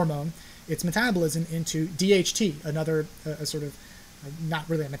hormone, its metabolism into DHT, another sort of, not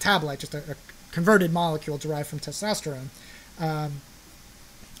really a metabolite, just a converted molecule derived from testosterone.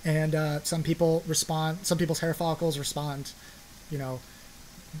 Some people's hair follicles respond,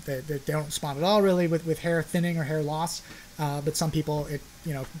 they don't respond at all really with hair thinning or hair loss. But some people, it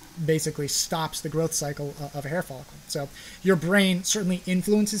basically stops the growth cycle of a hair follicle. So your brain certainly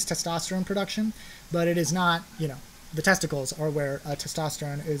influences testosterone production, but it is not, the testicles are where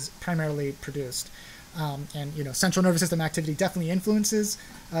testosterone is primarily produced. Central nervous system activity definitely influences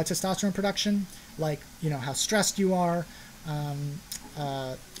testosterone production, like, how stressed you are,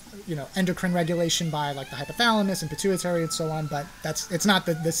 endocrine regulation by like the hypothalamus and pituitary and so on, but it's not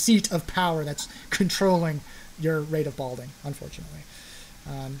the seat of power that's controlling your rate of balding, unfortunately.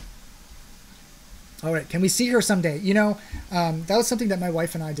 All right, can we see her someday? That was something that my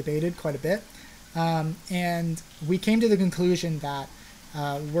wife and I debated quite a bit, and we came to the conclusion that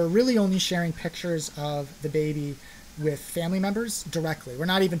we're really only sharing pictures of the baby with family members directly. We're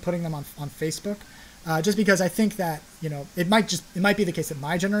not even putting them on Facebook. just because I think that, it might be the case that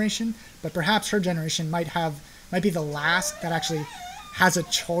my generation, but perhaps her generation might be the last that actually has a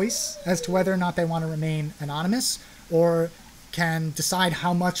choice as to whether or not they want to remain anonymous or can decide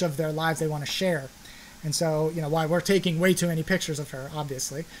how much of their lives they want to share. And so, while we're taking way too many pictures of her,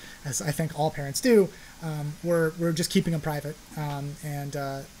 obviously, as I think all parents do, we're just keeping them private. I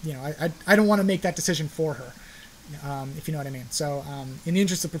don't want to make that decision for her, if you know what I mean. So in the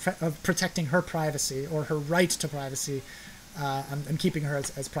interest of protecting her privacy or her right to privacy, I'm keeping her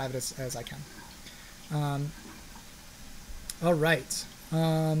as private as I can. All right.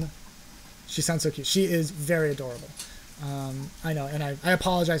 She sounds so cute. She is very adorable. I know, and I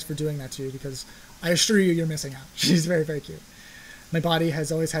apologize for doing that to you because I assure you you're missing out. She's very, very cute. My body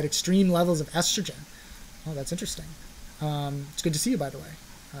has always had extreme levels of estrogen. Oh, that's interesting. It's good to see you, by the way.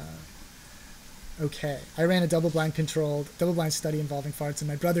 Okay. I ran a double-blind study involving farts in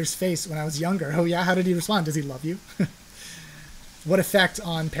my brother's face when I was younger. Oh, yeah? How did he respond? Does he love you? What effect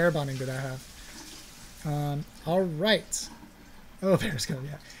on pair bonding did that have? All right. Oh, Periscope,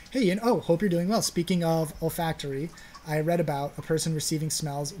 yeah. Hey, Ian. Oh, hope you're doing well. Speaking of olfactory, I read about a person receiving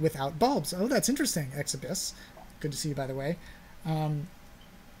smells without bulbs. Oh, that's interesting, Exibis. Good to see you, by the way.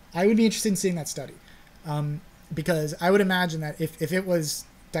 I would be interested in seeing that study because I would imagine that if it was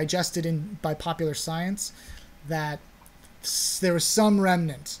digested by popular science, that there was some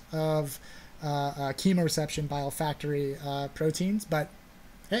remnant of chemoreception by olfactory proteins. But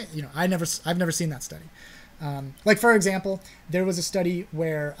hey, I've never seen that study. Like, for example, there was a study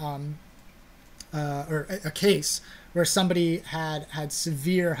where, or a case where somebody had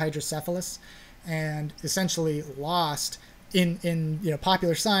severe hydrocephalus and essentially lost in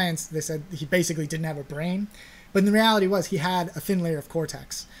popular science. They said he basically didn't have a brain, but the reality was he had a thin layer of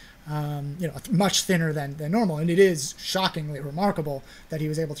cortex, much thinner than normal. And it is shockingly remarkable that he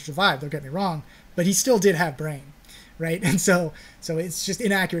was able to survive. Don't get me wrong, but he still did have brain, right? And so it's just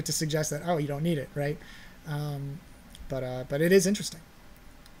inaccurate to suggest that, oh, you don't need it, right? But it is interesting.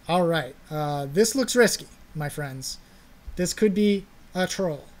 All right. This looks risky, my friends. This could be a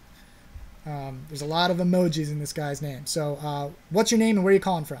troll. There's a lot of emojis in this guy's name. So what's your name and where are you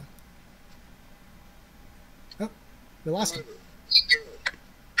calling from? Oh, we lost him.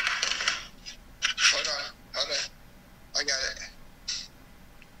 Hold on. I got it.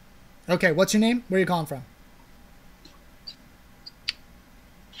 Okay, what's your name? Where are you calling from?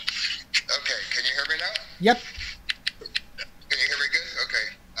 Okay, can you hear me now? Yep. Can you hear me good? Okay,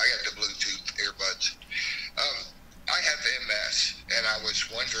 I got the Bluetooth earbuds. I have MS, and I was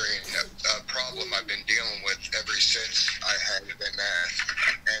wondering a problem I've been dealing with ever since I had MS,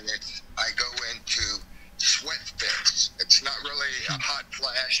 and I go into sweat fits. It's not really a hot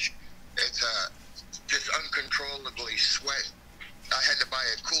flash. It's just uncontrollably sweat. I had to buy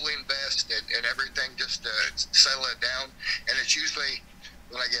a cooling vest and everything just to settle it down, and it's usually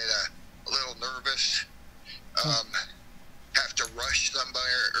when I get a little nervous, have to rush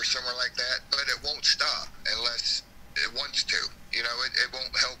somewhere or somewhere like that, but it won't stop unless it wants to. It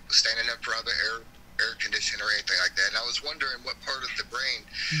won't help standing up for other air conditioning or anything like that. And I was wondering what part of the brain.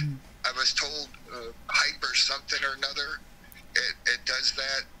 I was told hyper something or another. It does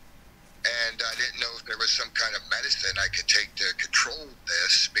that, and I didn't know if there was some kind of medicine I could take to control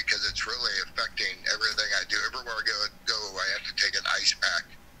this because it's really affecting everything I do. Everywhere I go, I have to take an ice pack,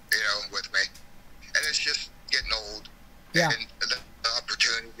 with me, and it's just getting old. Yeah. And the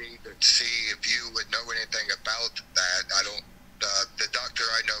opportunity to see if you would know anything about that. I don't. The doctor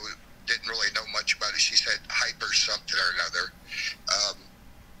I know didn't really know much about it. She said hyper something or another,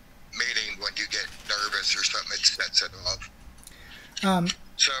 meaning when you get nervous or something, it sets it off.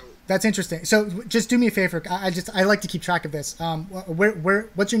 So that's interesting. So just do me a favor. I like to keep track of this.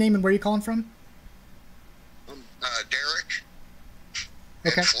 What's your name and where are you calling from? Derek.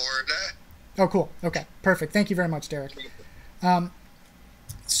 Okay. In Florida. Oh, cool. Okay, perfect. Thank you very much, Derek.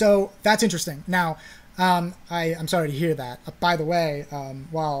 So that's interesting. Now, I'm sorry to hear that. By the way,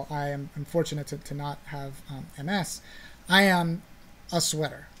 while I am unfortunate to not have MS, I am a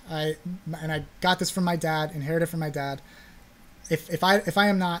sweater. I got this from my dad, inherited from my dad. If I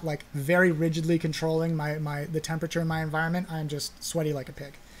am not like very rigidly controlling the temperature in my environment, I'm just sweaty like a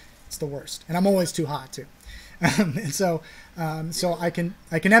pig. It's the worst, and I'm always too hot too. And so I can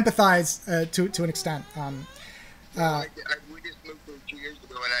empathize to an extent. We just moved here 2 years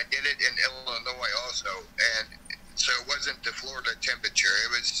ago, and I did it in Illinois also, and so it wasn't the Florida temperature.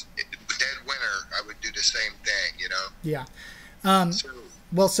 It was dead winter. I would do the same thing, Yeah.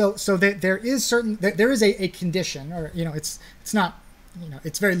 Well, so there is a condition, or it's not,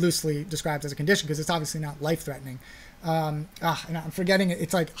 it's very loosely described as a condition because it's obviously not life threatening. And I'm forgetting it.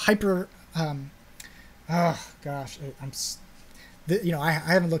 It's like hyper. Oh gosh, I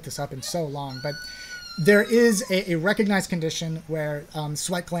haven't looked this up in so long, but there is a recognized condition where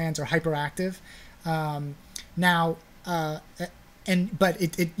sweat glands are hyperactive. Now, but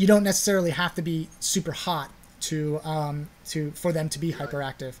you don't necessarily have to be super hot for them to be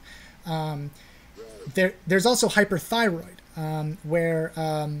hyperactive. There's also hyperthyroid, where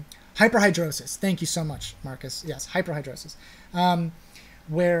hyperhidrosis. Thank you so much, Marcus. Yes, hyperhidrosis,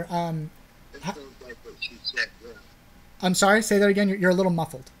 where That sounds like what she said, yeah. I'm sorry. Say that again. You're a little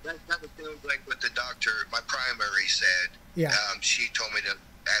muffled. That kind of sounds like what the doctor, my primary, said. Yeah. She told me to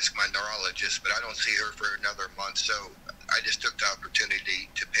ask my neurologist, but I don't see her for another month, so I just took the opportunity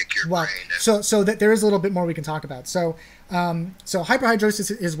to pick your brain. So that there is a little bit more we can talk about. So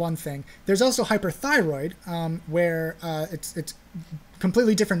hyperhidrosis is one thing. There's also hyperthyroid, where it's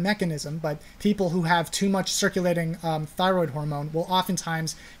completely different mechanism, but people who have too much circulating thyroid hormone will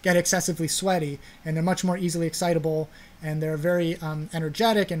oftentimes get excessively sweaty, and they're much more easily excitable, and they're very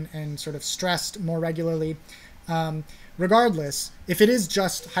energetic and sort of stressed more regularly. Regardless, if it is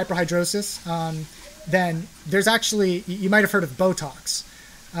just hyperhidrosis, then there's actually, you might have heard of Botox.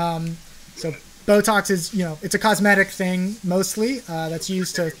 So Botox is, it's a cosmetic thing mostly that's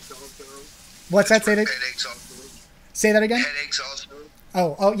used to... What's that? Say that again? Headaches also.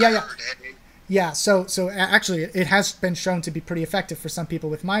 Oh, yeah. Yeah, so actually it has been shown to be pretty effective for some people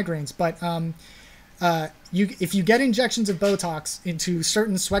with migraines, but if you get injections of Botox into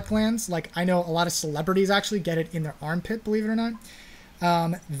certain sweat glands, like I know a lot of celebrities actually get it in their armpit, believe it or not,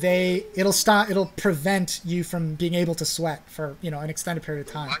 it'll prevent you from being able to sweat for, an extended period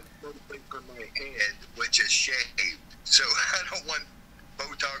of time. I'm from my head, which is shaved, so I don't want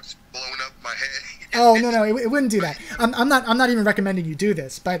Botox blowing up my head. Oh no, it wouldn't do that. I'm not even recommending you do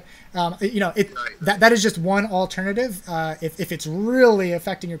this, but that is just one alternative. If it's really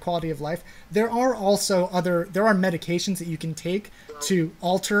affecting your quality of life, there are medications that you can take to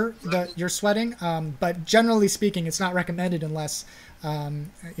alter your sweating. But generally speaking, it's not recommended unless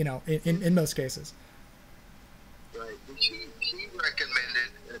in most cases. Right. She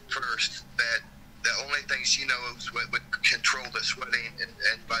recommended at first that the only thing she knows would control the sweating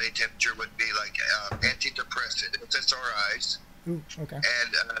and body temperature would be like antidepressant, SSRIs, okay,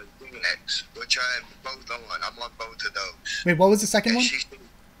 and Xanax, which I'm both on. I'm on both of those. Wait, what was the second one?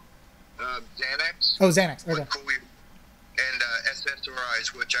 Xanax. Oh, Xanax. Okay. And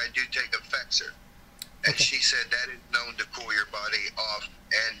SSRIs, which I do take Effexor. And Okay. she said that is known to cool your body off,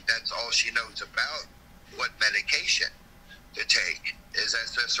 and that's all she knows about what medication to take is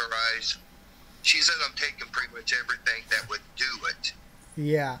SSRIs. She said I'm taking pretty much everything that would do it.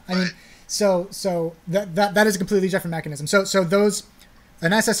 Yeah, I mean, so that is a completely different mechanism. So those,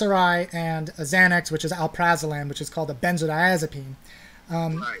 an SSRI and a Xanax, which is alprazolam, which is called a benzodiazepine.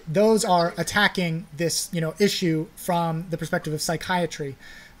 Those are attacking this issue from the perspective of psychiatry.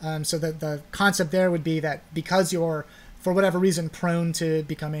 So the concept there would be that because you're, for whatever reason, prone to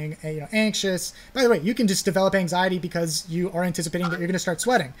becoming anxious. By the way, you can just develop anxiety because you are anticipating that you're going to start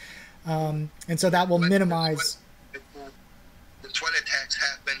sweating. And so that will minimize. The sweat attacks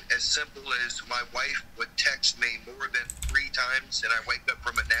happen as simple as my wife would text me more than 3 times, and I wake up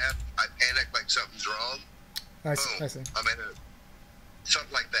from a nap. I panic like something's wrong. I see. I'm in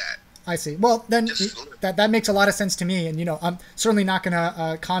something like that. I see. Well, then that makes a lot of sense to me. And I'm certainly not going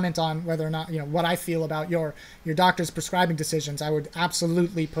to comment on whether or not what I feel about your doctor's prescribing decisions. I would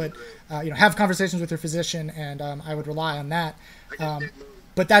absolutely have conversations with your physician, and I would rely on that.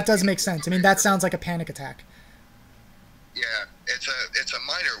 But that does make sense. I mean, that sounds like a panic attack. Yeah, it's a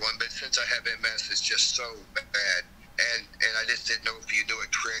minor one, but since I have MS, it's just so bad. And I just didn't know if you knew a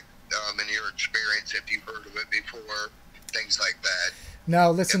trick in your experience, if you've heard of it before, things like that.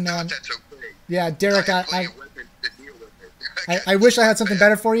 No, listen, man. That's okay. Yeah, Derek, I wish I had something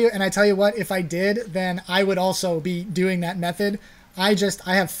better for you. And I tell you what, if I did, then I would also be doing that method. I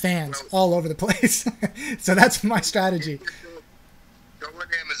have fans all over the place. So that's my strategy. Go on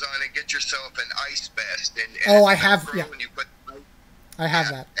Amazon and get yourself an ice vest. I have. Yeah. I have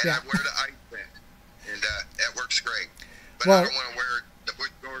that. And yeah. I wear the ice vest, and that works great. But well, I don't want to wear the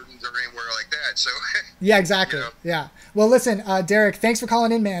Busch Gardens or anywhere like that. So. Yeah, exactly. Yeah. Well, listen, Derek, thanks for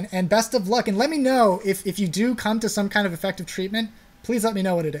calling in, man, and best of luck. And let me know if you do come to some kind of effective treatment. Please let me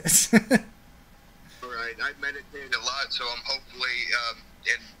know what it is. All right. I meditate a lot, so I'm hopefully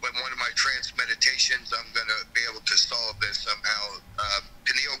in one of my trance meditations, I'm going to be able to solve this somehow.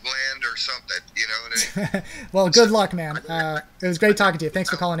 Pineal gland or something, what I mean? Well, good luck, man. It was great talking to you. Thanks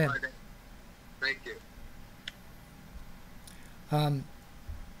for calling in. Thank you.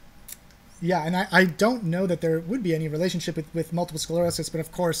 Yeah, and I don't know that there would be any relationship with multiple sclerosis, but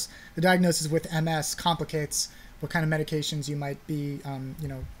of course the diagnosis with MS complicates what kind of medications you might be,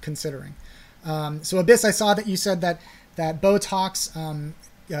 considering. So Abyss, I saw that you said that Botox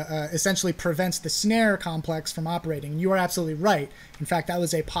essentially prevents the snare complex from operating. You are absolutely right. In fact, that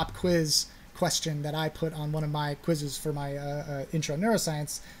was a pop quiz question that I put on one of my quizzes for my intro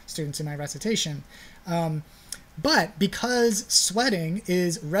neuroscience students in my recitation. But because sweating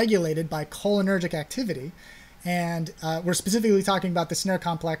is regulated by cholinergic activity, and we're specifically talking about the snare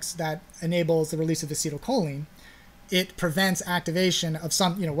complex that enables the release of acetylcholine, it prevents activation of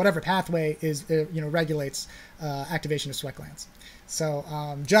some, whatever pathway is, regulates activation of sweat glands. So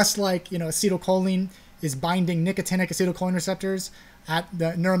just like, acetylcholine is binding nicotinic acetylcholine receptors at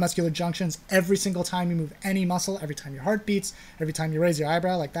the neuromuscular junctions every single time you move any muscle, every time your heart beats, every time you raise your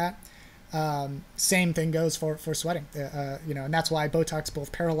eyebrow like that. Same thing goes for sweating, and that's why Botox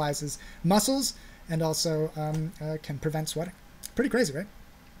both paralyzes muscles and also can prevent sweating. Pretty crazy, right?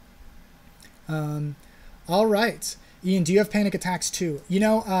 All right. Ian, do you have panic attacks too?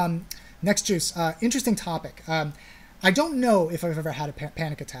 Next juice, interesting topic. I don't know if I've ever had a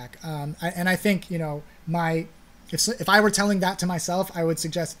panic attack. And I think, if I were telling that to myself, I would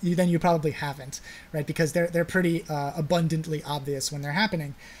suggest then you probably haven't, right? Because they're pretty abundantly obvious when they're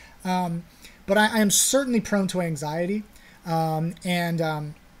happening. But I am certainly prone to anxiety. And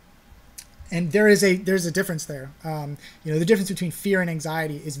there's a difference there. The difference between fear and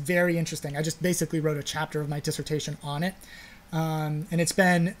anxiety is very interesting. I just basically wrote a chapter of my dissertation on it. And it's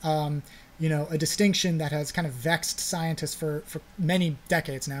been, a distinction that has kind of vexed scientists for many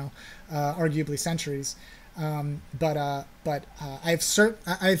decades now, arguably centuries. But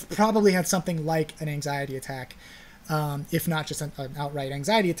I've probably had something like an anxiety attack, if not just an outright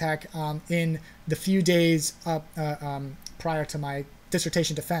anxiety attack, in the few days prior to my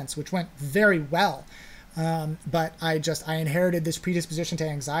dissertation defense, which went very well. But I inherited this predisposition to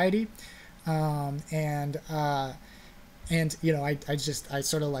anxiety.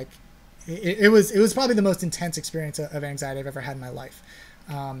 It was probably the most intense experience of anxiety I've ever had in my life.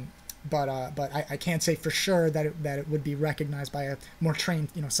 But I can't say for sure that it would be recognized by a more trained,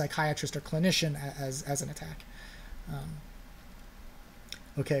 psychiatrist or clinician as an attack.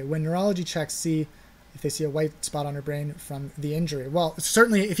 Okay, when neurology checks see if they see a white spot on her brain from the injury. Well,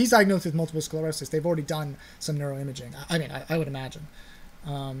 certainly if he's diagnosed with multiple sclerosis, they've already done some neuroimaging. I would imagine.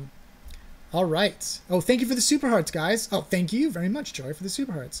 All right. Oh, thank you for the super hearts, guys. Oh, thank you very much, Joy, for the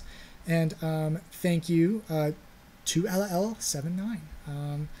super hearts. And thank you to LL79.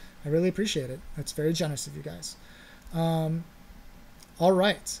 I really appreciate it. That's very generous of you guys. All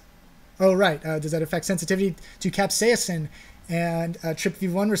right. Oh, right. Does that affect sensitivity to capsaicin and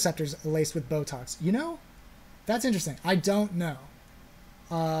TRPV1 receptors laced with Botox? That's interesting. I don't know.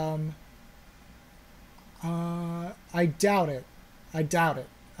 I doubt it.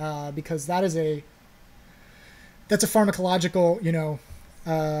 Because that's a pharmacological,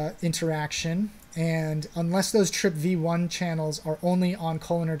 interaction. And unless those TRPV1 channels are only on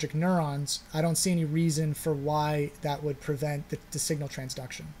cholinergic neurons, I don't see any reason for why that would prevent the signal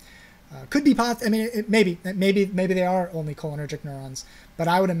transduction. Could be possible. Maybe they are only cholinergic neurons, but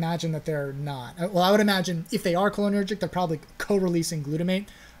I would imagine that they're not. Well, I would imagine if they are cholinergic, they're probably co-releasing glutamate,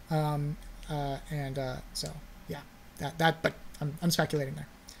 so yeah, But I'm speculating there.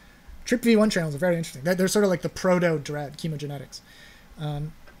 TRPV1 channels are very interesting. They're sort of like the proto-dread chemogenetics.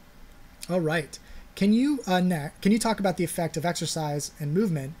 All right. Can you talk about the effect of exercise and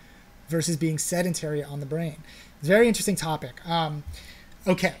movement versus being sedentary on the brain? It's a very interesting topic.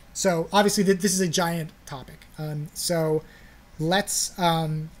 Okay, so obviously this is a giant topic. So let's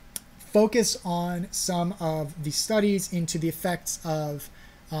focus on some of the studies into the effects of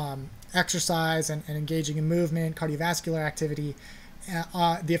exercise and engaging in movement, cardiovascular activity,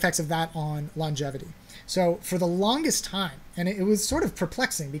 the effects of that on longevity. So for the longest time, and it was sort of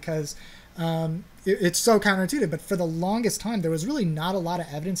perplexing because it's so counterintuitive, but for the longest time, there was really not a lot of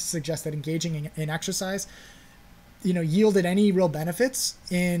evidence to suggest that engaging in exercise, yielded any real benefits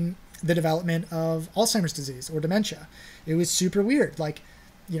in the development of Alzheimer's disease or dementia. It was super weird. Like,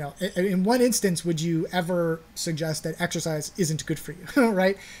 in what instance would you ever suggest that exercise isn't good for you,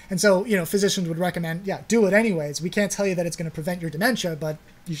 right? And so, physicians would recommend, do it anyways. We can't tell you that it's going to prevent your dementia, but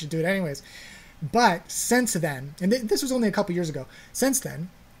you should do it anyways. But since then, and this was only a couple years ago, since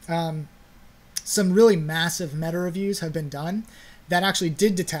then, some really massive meta-reviews have been done that actually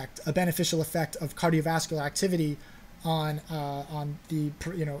did detect a beneficial effect of cardiovascular activity on the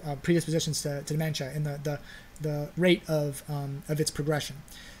predispositions to dementia and the rate of its progression.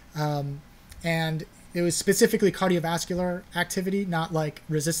 And it was specifically cardiovascular activity, not like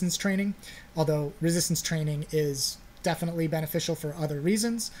resistance training, although resistance training is definitely beneficial for other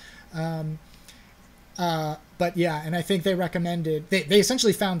reasons. But yeah, and I think they recommended, they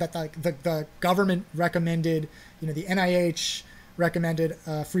essentially found that like the government recommended, the NIH recommended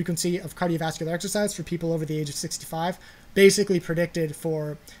frequency of cardiovascular exercise for people over the age of 65, basically predicted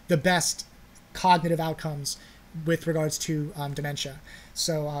for the best cognitive outcomes with regards to dementia.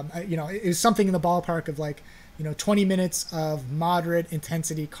 So, it was something in the ballpark of like, 20 minutes of moderate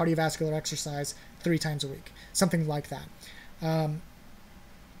intensity cardiovascular exercise 3 times a week, something like that.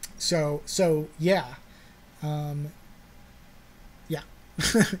 So yeah. Yeah.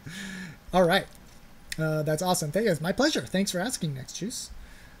 All right. That's awesome. Thank you. It's my pleasure. Thanks for asking, Next Juice.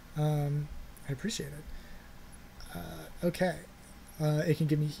 I appreciate it. Okay. It can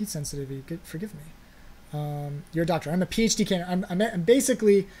give me heat sensitivity. Forgive me. You're a doctor. I'm a PhD candidate. I'm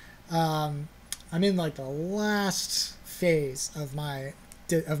basically, I'm in like the last phase of my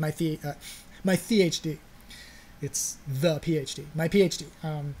PhD. It's the PhD. My PhD.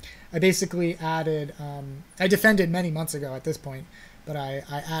 I basically added. I defended many months ago at this point, but I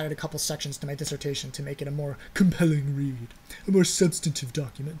added a couple sections to my dissertation to make it a more compelling read, a more substantive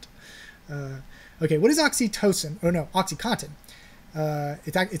document. Okay, what is oxytocin? Oh no, OxyContin.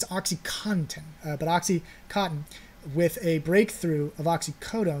 It's OxyContin, but OxyContin with a breakthrough of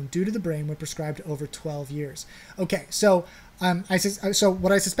oxycodone due to the brain when prescribed over 12 years. Okay, so so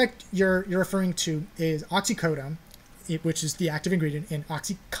what I suspect you're referring to is oxycodone, which is the active ingredient in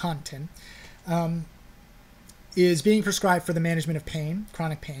OxyContin, is being prescribed for the management of pain,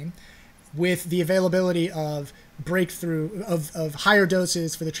 chronic pain, with the availability of breakthrough of higher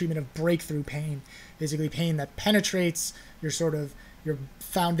doses for the treatment of breakthrough pain, basically pain that penetrates your your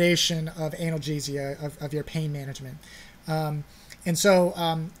foundation of analgesia of your pain management. And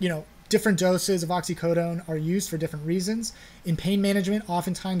so, different doses of oxycodone are used for different reasons. In pain management,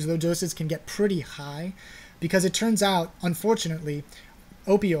 oftentimes those doses can get pretty high because it turns out, unfortunately,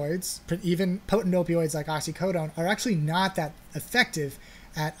 opioids, even potent opioids like oxycodone, are actually not that effective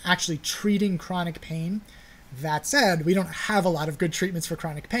at actually treating chronic pain. That said, we don't have a lot of good treatments for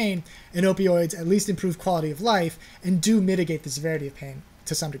chronic pain, and opioids at least improve quality of life and do mitigate the severity of pain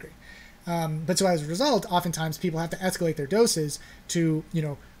to some degree. But so as a result, oftentimes people have to escalate their doses to,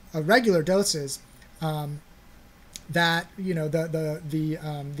 regular doses that,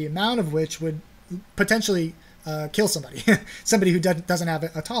 the amount of which would potentially kill somebody, somebody who doesn't have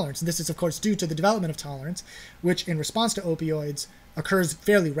a tolerance. And this is, of course, due to the development of tolerance, which in response to opioids occurs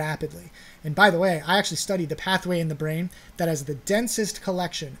fairly rapidly. And by the way, I actually studied the pathway in the brain that has the densest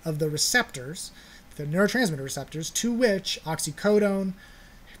collection of the receptors, the neurotransmitter receptors, to which oxycodone,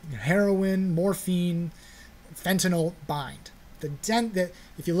 heroin, morphine, fentanyl bind.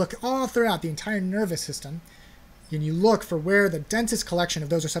 If you look all throughout the entire nervous system, and you look for where the densest collection of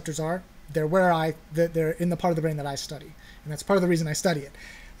those receptors are, they're in the part of the brain that I study, and that's part of the reason I study it.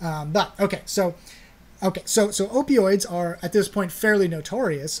 So opioids are at this point fairly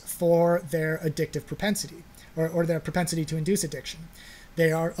notorious for their addictive propensity, or their propensity to induce addiction.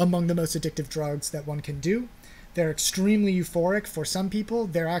 They are among the most addictive drugs that one can do. They're extremely euphoric for some people.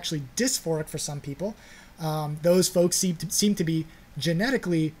 They're actually dysphoric for some people. Those folks seem to be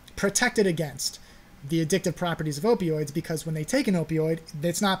genetically protected against the addictive properties of opioids, because when they take an opioid,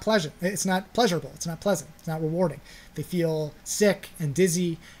 it's not pleasurable, it's not pleasant, it's not rewarding. They feel sick and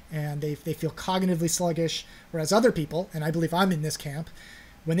dizzy, and they feel cognitively sluggish, whereas other people, and I believe I'm in this camp,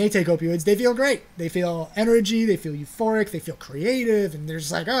 when they take opioids, they feel great. They feel energy, they feel euphoric, they feel creative, and they're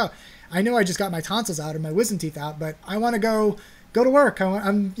just like, oh, I know I just got my tonsils out and my wisdom teeth out, but I want to go to work.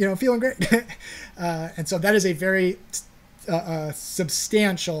 I'm feeling great. And so that is a very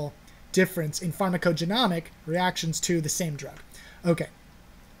substantial difference in pharmacogenomic reactions to the same drug. Okay.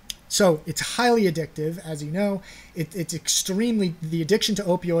 So it's highly addictive, as you know. It's extremely, the addiction to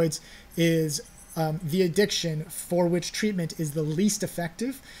opioids is the addiction for which treatment is the least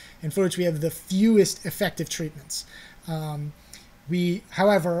effective and for which we have the fewest effective treatments.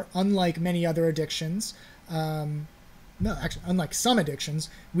 However, unlike many other addictions, unlike some addictions,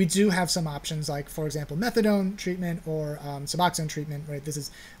 we do have some options, like, for example, methadone treatment or Suboxone treatment, right? This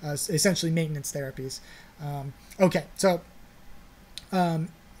is essentially maintenance therapies.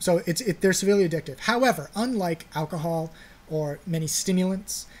 So they're severely addictive. However, unlike alcohol or many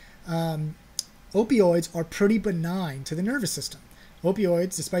stimulants, opioids are pretty benign to the nervous system.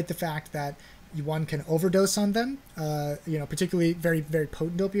 Opioids, despite the fact that one can overdose on them, particularly very, very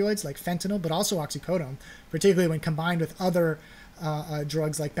potent opioids like fentanyl, but also oxycodone, particularly when combined with other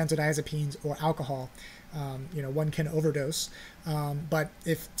drugs like benzodiazepines or alcohol. one can overdose. But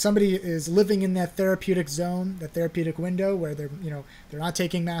if somebody is living in that therapeutic zone, that therapeutic window where they're not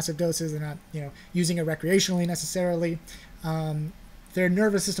taking massive doses, they're not using it recreationally necessarily, their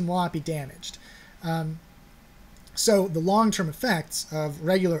nervous system will not be damaged. So the long-term effects of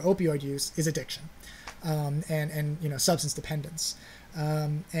regular opioid use is addiction, and substance dependence,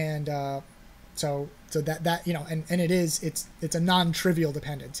 so that and it's a non-trivial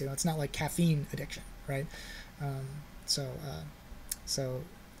dependence. It's not like caffeine addiction, right?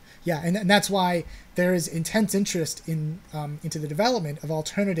 Yeah, and that's why there is intense interest into the development of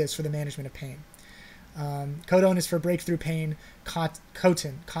alternatives for the management of pain. Codone is for breakthrough pain.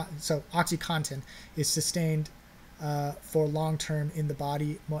 So OxyContin is sustained for long term in the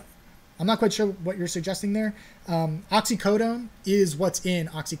body. I'm not quite sure what you're suggesting there. Oxycodone is what's in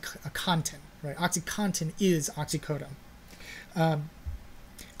OxyContin, right? OxyContin is oxycodone.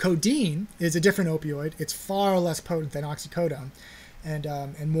 Codeine is a different opioid. It's far less potent than oxycodone,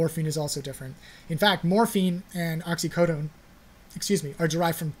 and morphine is also different. In fact, morphine and oxycodone, are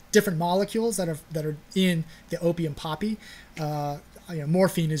derived from different molecules that are in the opium poppy.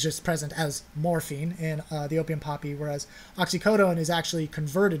 Morphine is just present as morphine in the opium poppy, whereas oxycodone is actually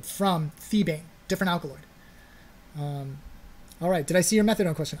converted from thebaine, different alkaloid. All right, did I see your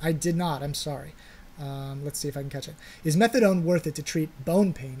methadone question? I did not. I'm sorry. Let's see if I can catch it. Is methadone worth it to treat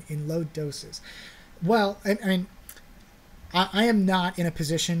bone pain in low doses? Well, I am not in a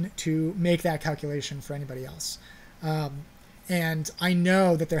position to make that calculation for anybody else. And I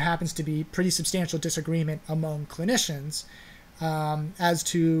know that there happens to be pretty substantial disagreement among clinicians as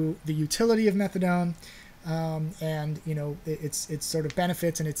to the utility of methadone and its sort of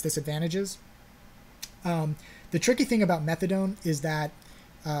benefits and its disadvantages. The tricky thing about methadone is that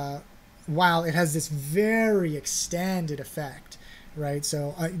while it has this very extended effect, right?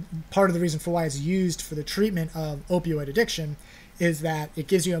 So part of the reason for why it's used for the treatment of opioid addiction is that it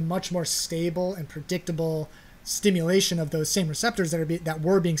gives you a much more stable and predictable stimulation of those same receptors that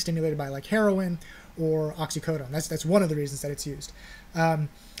were being stimulated by like heroin or oxycodone. That's one of the reasons that it's used.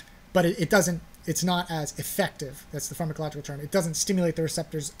 But it's not as effective. That's the pharmacological term. It doesn't stimulate the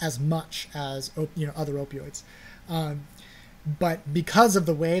receptors as much as other opioids. But because of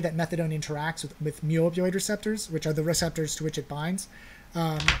the way that methadone interacts with mu-opioid receptors, which are the receptors to which it binds,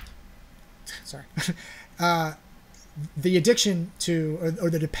 the addiction to or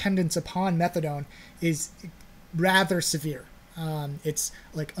the dependence upon methadone is rather severe. It's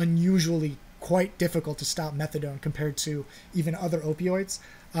like unusually quite difficult to stop methadone compared to even other opioids.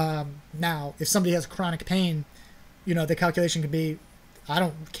 Now, if somebody has chronic pain, the calculation could be, I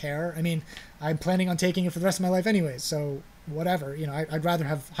don't care. I mean, I'm planning on taking it for the rest of my life anyways, so whatever. I'd rather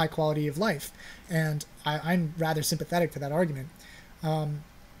have high quality of life, and I'm rather sympathetic to that argument.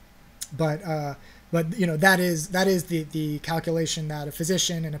 But that is the calculation that a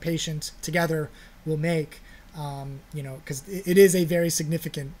physician and a patient together will make. Because it is a very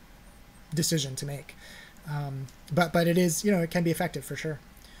significant decision to make. But it is, it can be effective for sure.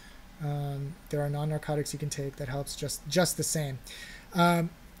 There are non-narcotics you can take that helps just the same.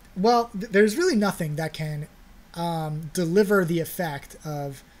 Well, there's really nothing that can deliver the effect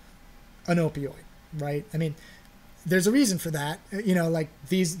of an opioid, right? I mean, there's a reason for that. Like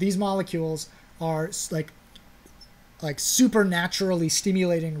these molecules are like supernaturally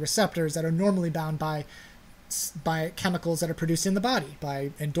stimulating receptors that are normally bound by chemicals that are produced in the body,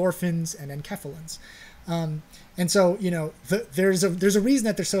 by endorphins and enkephalins. And so, there's a reason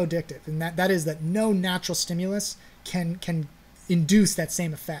that they're so addictive, and that is that no natural stimulus can induce that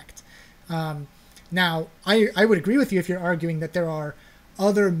same effect. Now, I would agree with you if you're arguing that there are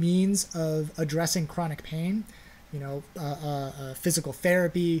other means of addressing chronic pain, physical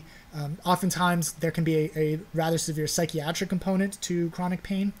therapy. Oftentimes, there can be a rather severe psychiatric component to chronic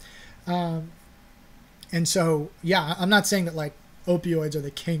pain. And so, yeah, I'm not saying that like opioids are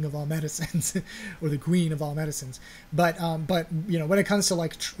the king of all medicines or the queen of all medicines, but when it comes to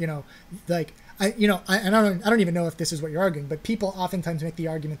like I don't even know if this is what you're arguing, but people oftentimes make the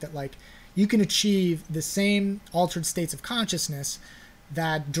argument that like you can achieve the same altered states of consciousness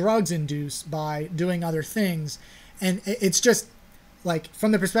that drugs induce by doing other things, and it's just like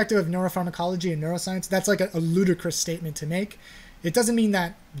from the perspective of neuropharmacology and neuroscience, that's like a ludicrous statement to make. It doesn't mean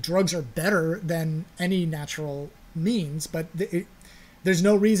that drugs are better than any natural means, but there's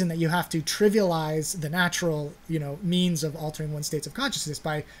no reason that you have to trivialize the natural, means of altering one's states of consciousness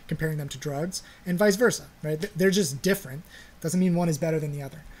by comparing them to drugs, and vice versa, right? They're just different. Doesn't mean one is better than the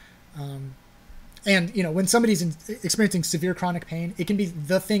other. And when somebody's experiencing severe chronic pain, it can be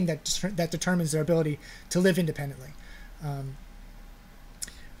the thing that determines their ability to live independently.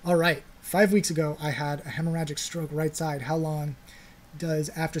 All right. 5 weeks ago, I had a hemorrhagic stroke right side. How long does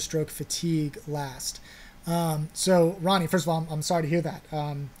after-stroke fatigue last? So, Ronnie, first of all, I'm sorry to hear that.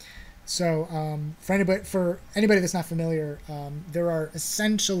 For anybody that's not familiar, there are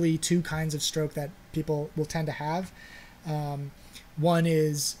essentially two kinds of stroke that people will tend to have. One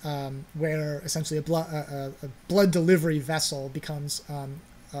is where essentially a blood delivery vessel becomes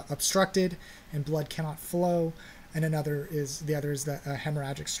obstructed and blood cannot flow, and the other is the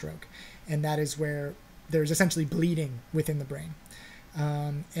hemorrhagic stroke, and that is where there's essentially bleeding within the brain.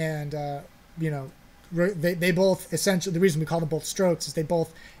 They both essentially, the reason we call them both strokes is they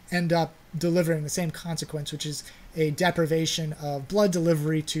both end up delivering the same consequence, which is a deprivation of blood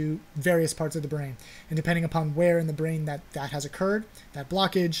delivery to various parts of the brain. And depending upon where in the brain that has occurred, that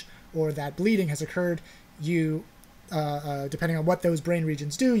blockage or that bleeding has occurred, you, depending on what those brain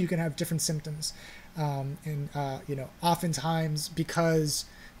regions do, you can have different symptoms. Oftentimes because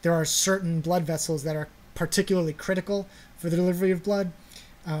there are certain blood vessels that are particularly critical for the delivery of blood,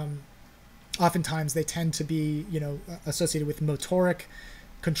 oftentimes they tend to be, associated with motoric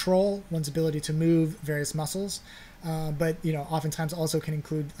control, one's ability to move various muscles, but oftentimes also can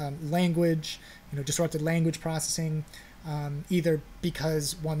include language, disrupted language processing, either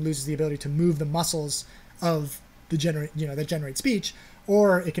because one loses the ability to move the muscles of that generate speech,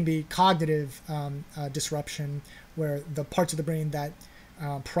 or it can be cognitive disruption, where the parts of the brain that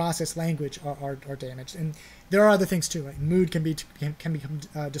process language are damaged. And there are other things too. Like mood can become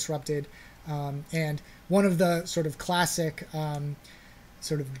disrupted, and one of the sort of classic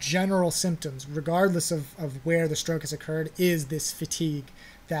sort of general symptoms, regardless of where the stroke has occurred, is this fatigue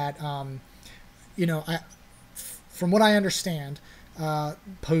that, from what I understand,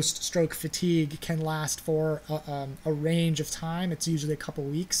 post-stroke fatigue can last for a range of time. It's usually a couple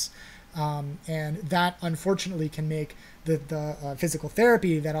weeks. And that, unfortunately, can make the physical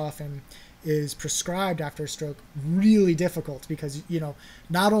therapy that often is prescribed after a stroke really difficult, because,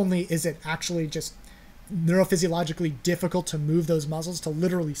 not only is it actually just neurophysiologically difficult to move those muscles, to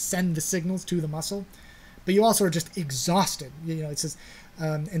literally send the signals to the muscle, but you also are just exhausted. It's just,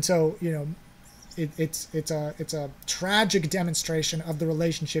 and so it's a tragic demonstration of the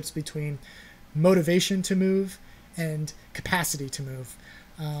relationships between motivation to move and capacity to move.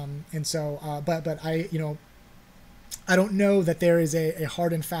 But I don't know that there is a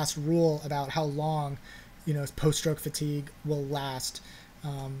hard and fast rule about how long post-stroke fatigue will last.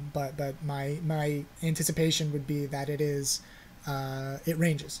 But my anticipation would be that it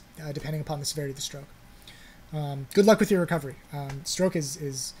ranges depending upon the severity of the stroke. Good luck with your recovery. Stroke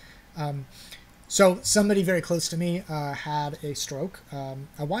is so somebody very close to me had a stroke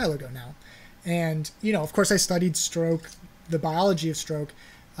a while ago now, and of course I studied stroke, the biology of stroke,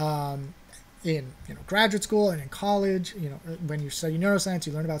 in graduate school and in college. When you study neuroscience,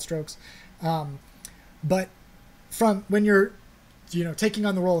 you learn about strokes, but from when you're taking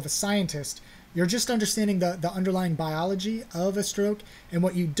on the role of a scientist, you're just understanding the underlying biology of a stroke. And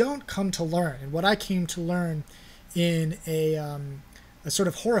what you don't come to learn, and what I came to learn in a sort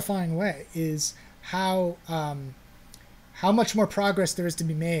of horrifying way, is how much more progress there is to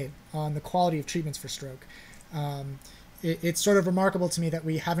be made on the quality of treatments for stroke. It's sort of remarkable to me that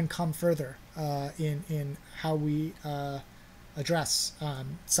we haven't come further in how we address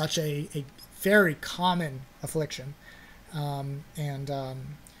such a very common affliction. I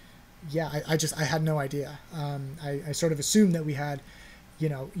had no idea. I sort of assumed that we had,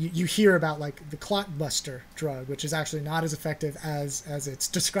 you hear about like the clot buster drug, which is actually not as effective as it's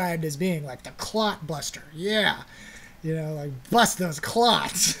described as being, like the clot buster. Yeah. Like bust those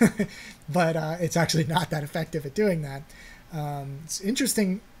clots, but it's actually not that effective at doing that. It's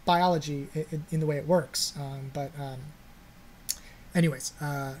interesting biology in the way it works. Anyways,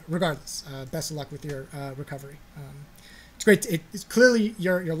 regardless, best of luck with your recovery. It's great. It's clearly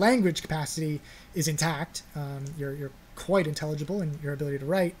your language capacity is intact. You're quite intelligible in your ability to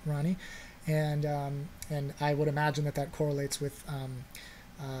write, Ronnie, and I would imagine that correlates with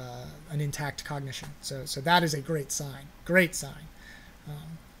an intact cognition. So that is a great sign. Great sign.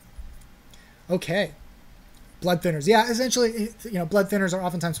 Okay, blood thinners. Yeah, essentially, blood thinners are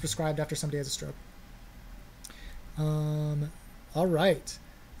oftentimes prescribed after somebody has a stroke. All right.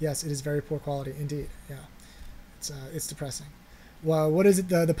 Yes, it is very poor quality indeed. Yeah. It's depressing. Well, what is it,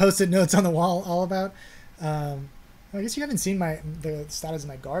 the post-it notes on the wall all about? I guess you haven't seen the status of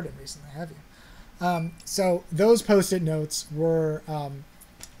my garden recently, have you? So those post-it notes were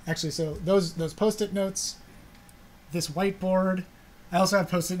those post-it notes, this whiteboard. I also have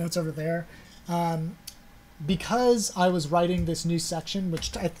post-it notes over there. Because I was writing this new section,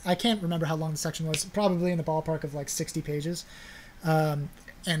 which I can't remember how long the section was, probably in the ballpark of like 60 pages.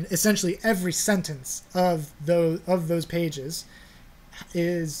 And essentially every sentence of those pages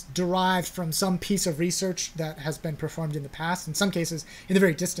is derived from some piece of research that has been performed in the past, in some cases in the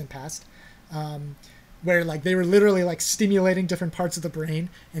very distant past, where like they were literally like stimulating different parts of the brain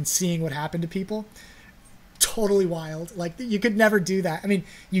and seeing what happened to people. Totally wild. Like, you could never do that. I mean,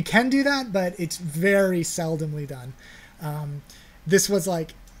 you can do that, but it's very seldomly done. This was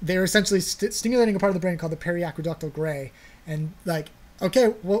like, they were essentially stimulating a part of the brain called the periaqueductal gray, and like, okay,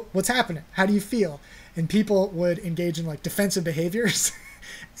 what's happening? How do you feel? And people would engage in like defensive behaviors,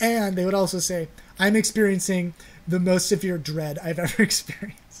 and they would also say, I'm experiencing the most severe dread I've ever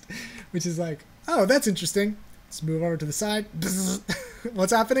experienced, which is like, oh, that's interesting. Let's move over to the side.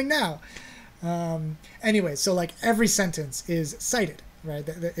 What's happening now? Anyway, so like every sentence is cited, right?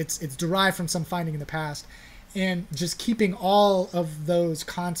 It's derived from some finding in the past, and just keeping all of those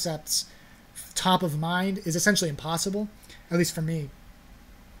concepts top of mind is essentially impossible, at least for me.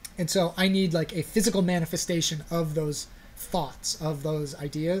 And so I need like a physical manifestation of those thoughts, of those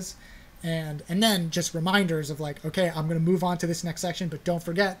ideas, and then just reminders of like, okay, I'm going to move on to this next section, but don't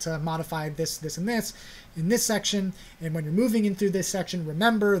forget to modify this, this, and this in this section. And when you're moving in through this section,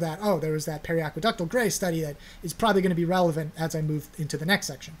 remember that, oh, there was that periaqueductal gray study that is probably going to be relevant as I move into the next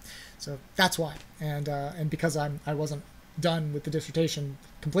section. So that's why. And because I wasn't done with the dissertation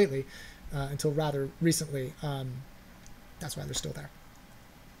completely until rather recently, that's why they're still there.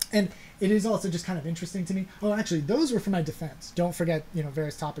 And it is also just kind of interesting to me. Oh, actually, those were for my defense. Don't forget,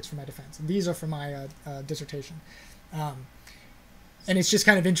 various topics for my defense. And these are for my dissertation. And it's just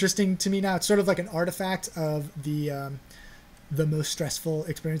kind of interesting to me now. It's sort of like an artifact of the most stressful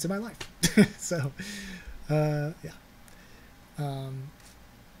experience of my life. So, yeah.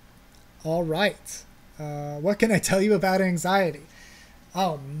 All right. What can I tell you about anxiety?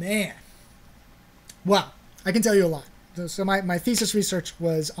 Oh, man. Well, I can tell you a lot. So my thesis research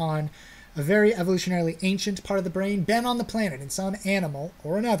was on a very evolutionarily ancient part of the brain, been on the planet in some animal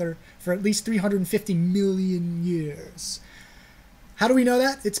or another for at least 350 million years. How do we know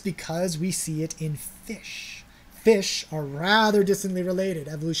that? It's because we see it in fish. Fish are rather distantly related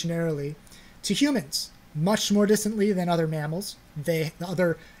evolutionarily to humans, much more distantly than other mammals. The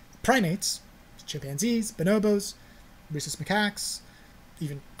other primates, chimpanzees, bonobos, rhesus macaques,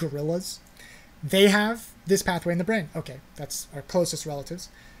 even gorillas, they have this pathway in the brain. Okay, that's our closest relatives.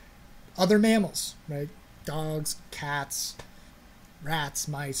 Other mammals, right? Dogs, cats, rats,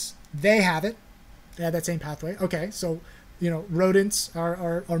 mice, they have it. They have that same pathway. Okay, so, rodents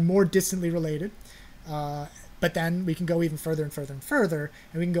are more distantly related. But then we can go even further and further and further,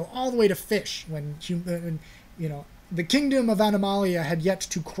 and we can go all the way to fish when the kingdom of Animalia had yet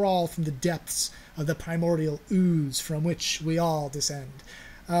to crawl from the depths of the primordial ooze from which we all descend.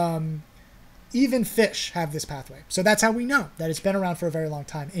 Even fish have this pathway. So that's how we know that it's been around for a very long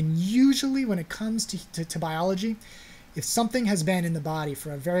time. And usually when it comes to biology, if something has been in the body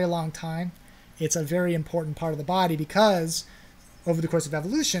for a very long time, it's a very important part of the body, because over the course of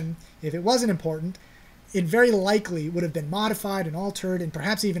evolution, if it wasn't important, it very likely would have been modified and altered and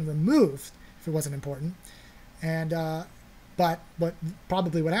perhaps even removed if it wasn't important. And but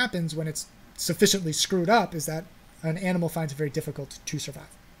probably what happens when it's sufficiently screwed up is that an animal finds it very difficult to survive.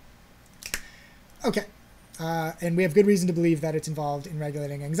 Okay, and we have good reason to believe that it's involved in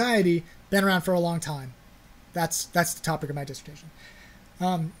regulating anxiety. Been around for a long time. That's the topic of my dissertation.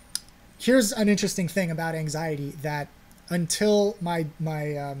 Here's an interesting thing about anxiety that until my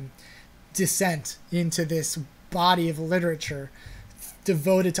descent into this body of literature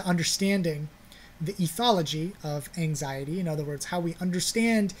devoted to understanding the ethology of anxiety, in other words, how we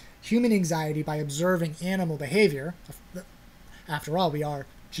understand human anxiety by observing animal behavior. After all, we are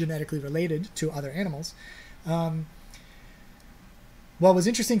genetically related to other animals. What was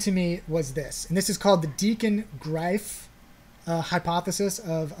interesting to me was this, and this is called the Deacon-Greif hypothesis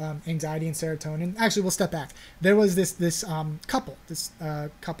of anxiety and serotonin. Actually, we'll step back. There was this couple,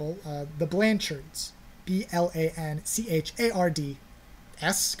 the Blanchards, Blanchards,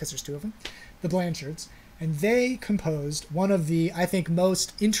 because there's two of them, the Blanchards, and they composed one of the, I think,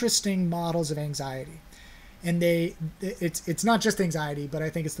 most interesting models of anxiety. And it's not just anxiety, but I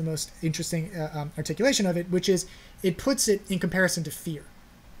think it's the most interesting articulation of it, which is it puts it in comparison to fear.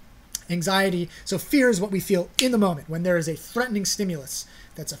 Anxiety, so fear is what we feel in the moment when there is a threatening stimulus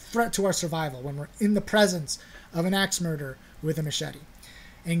that's a threat to our survival, when we're in the presence of an axe murderer with a machete.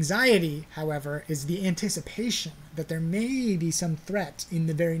 Anxiety, however, is the anticipation that there may be some threat in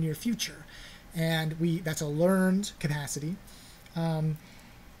the very near future. And that's a learned capacity.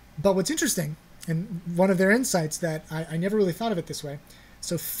 But what's interesting, and one of their insights that I never really thought of it this way,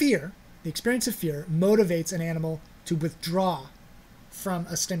 so fear, the experience of fear, motivates an animal to withdraw from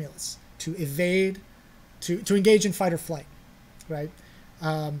a stimulus, to evade, to engage in fight or flight, right?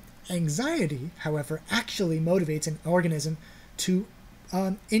 Anxiety, however, actually motivates an organism to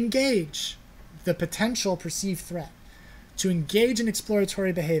engage the potential perceived threat, to engage in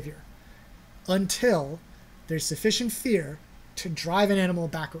exploratory behavior until there's sufficient fear to drive an animal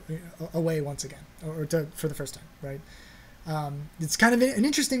back away once again, or for the first time, right? It's kind of an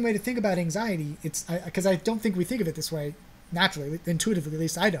interesting way to think about anxiety. It's because I don't think we think of it this way naturally, intuitively, at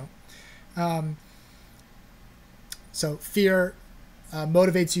least I don't. So fear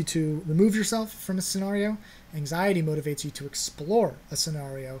motivates you to remove yourself from a scenario. Anxiety motivates you to explore a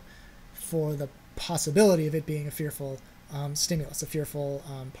scenario for the possibility of it being a fearful stimulus, a fearful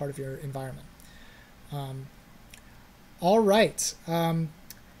part of your environment. All right.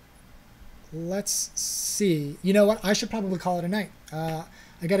 Let's see. You know what? I should probably call it a night. I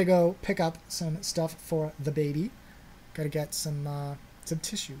got to go pick up some stuff for the baby. Got to get some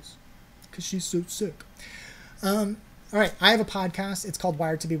tissues because she's so sick. All right. I have a podcast. It's called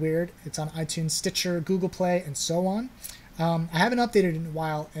Wired to be Weird. It's on iTunes, Stitcher, Google Play, and so on. I haven't updated it in a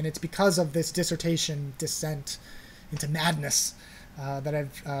while, and it's because of this dissertation descent into madness that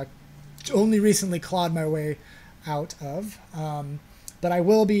I've only recently clawed my way out of. But I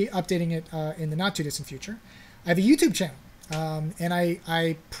will be updating it in the not too distant future. I have a YouTube channel, and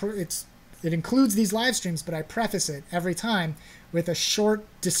it includes these live streams, but I preface it every time with a short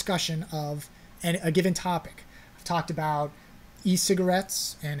discussion of a given topic. I've talked about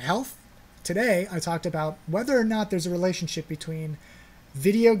e-cigarettes and health. Today, I talked about whether or not there's a relationship between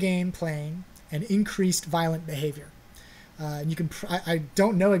video game playing and increased violent behavior. You can. I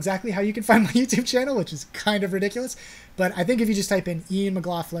don't know exactly how you can find my YouTube channel, which is kind of ridiculous, but I think if you just type in Ian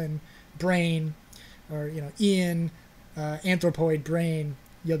McLaughlin brain, or Ian anthropoid brain,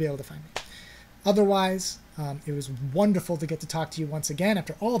 you'll be able to find me. Otherwise, it was wonderful to get to talk to you once again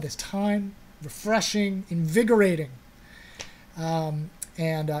after all this time. Refreshing, invigorating. And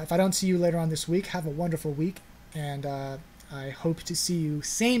if I don't see you later on this week, have a wonderful week, and I hope to see you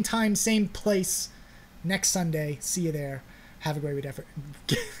same time, same place next Sunday. See you there. Have a great week.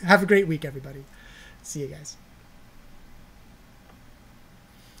 Have a great week, everybody. See you guys.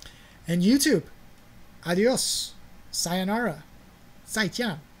 And YouTube, adios, sayonara, 再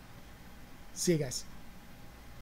见. See you guys.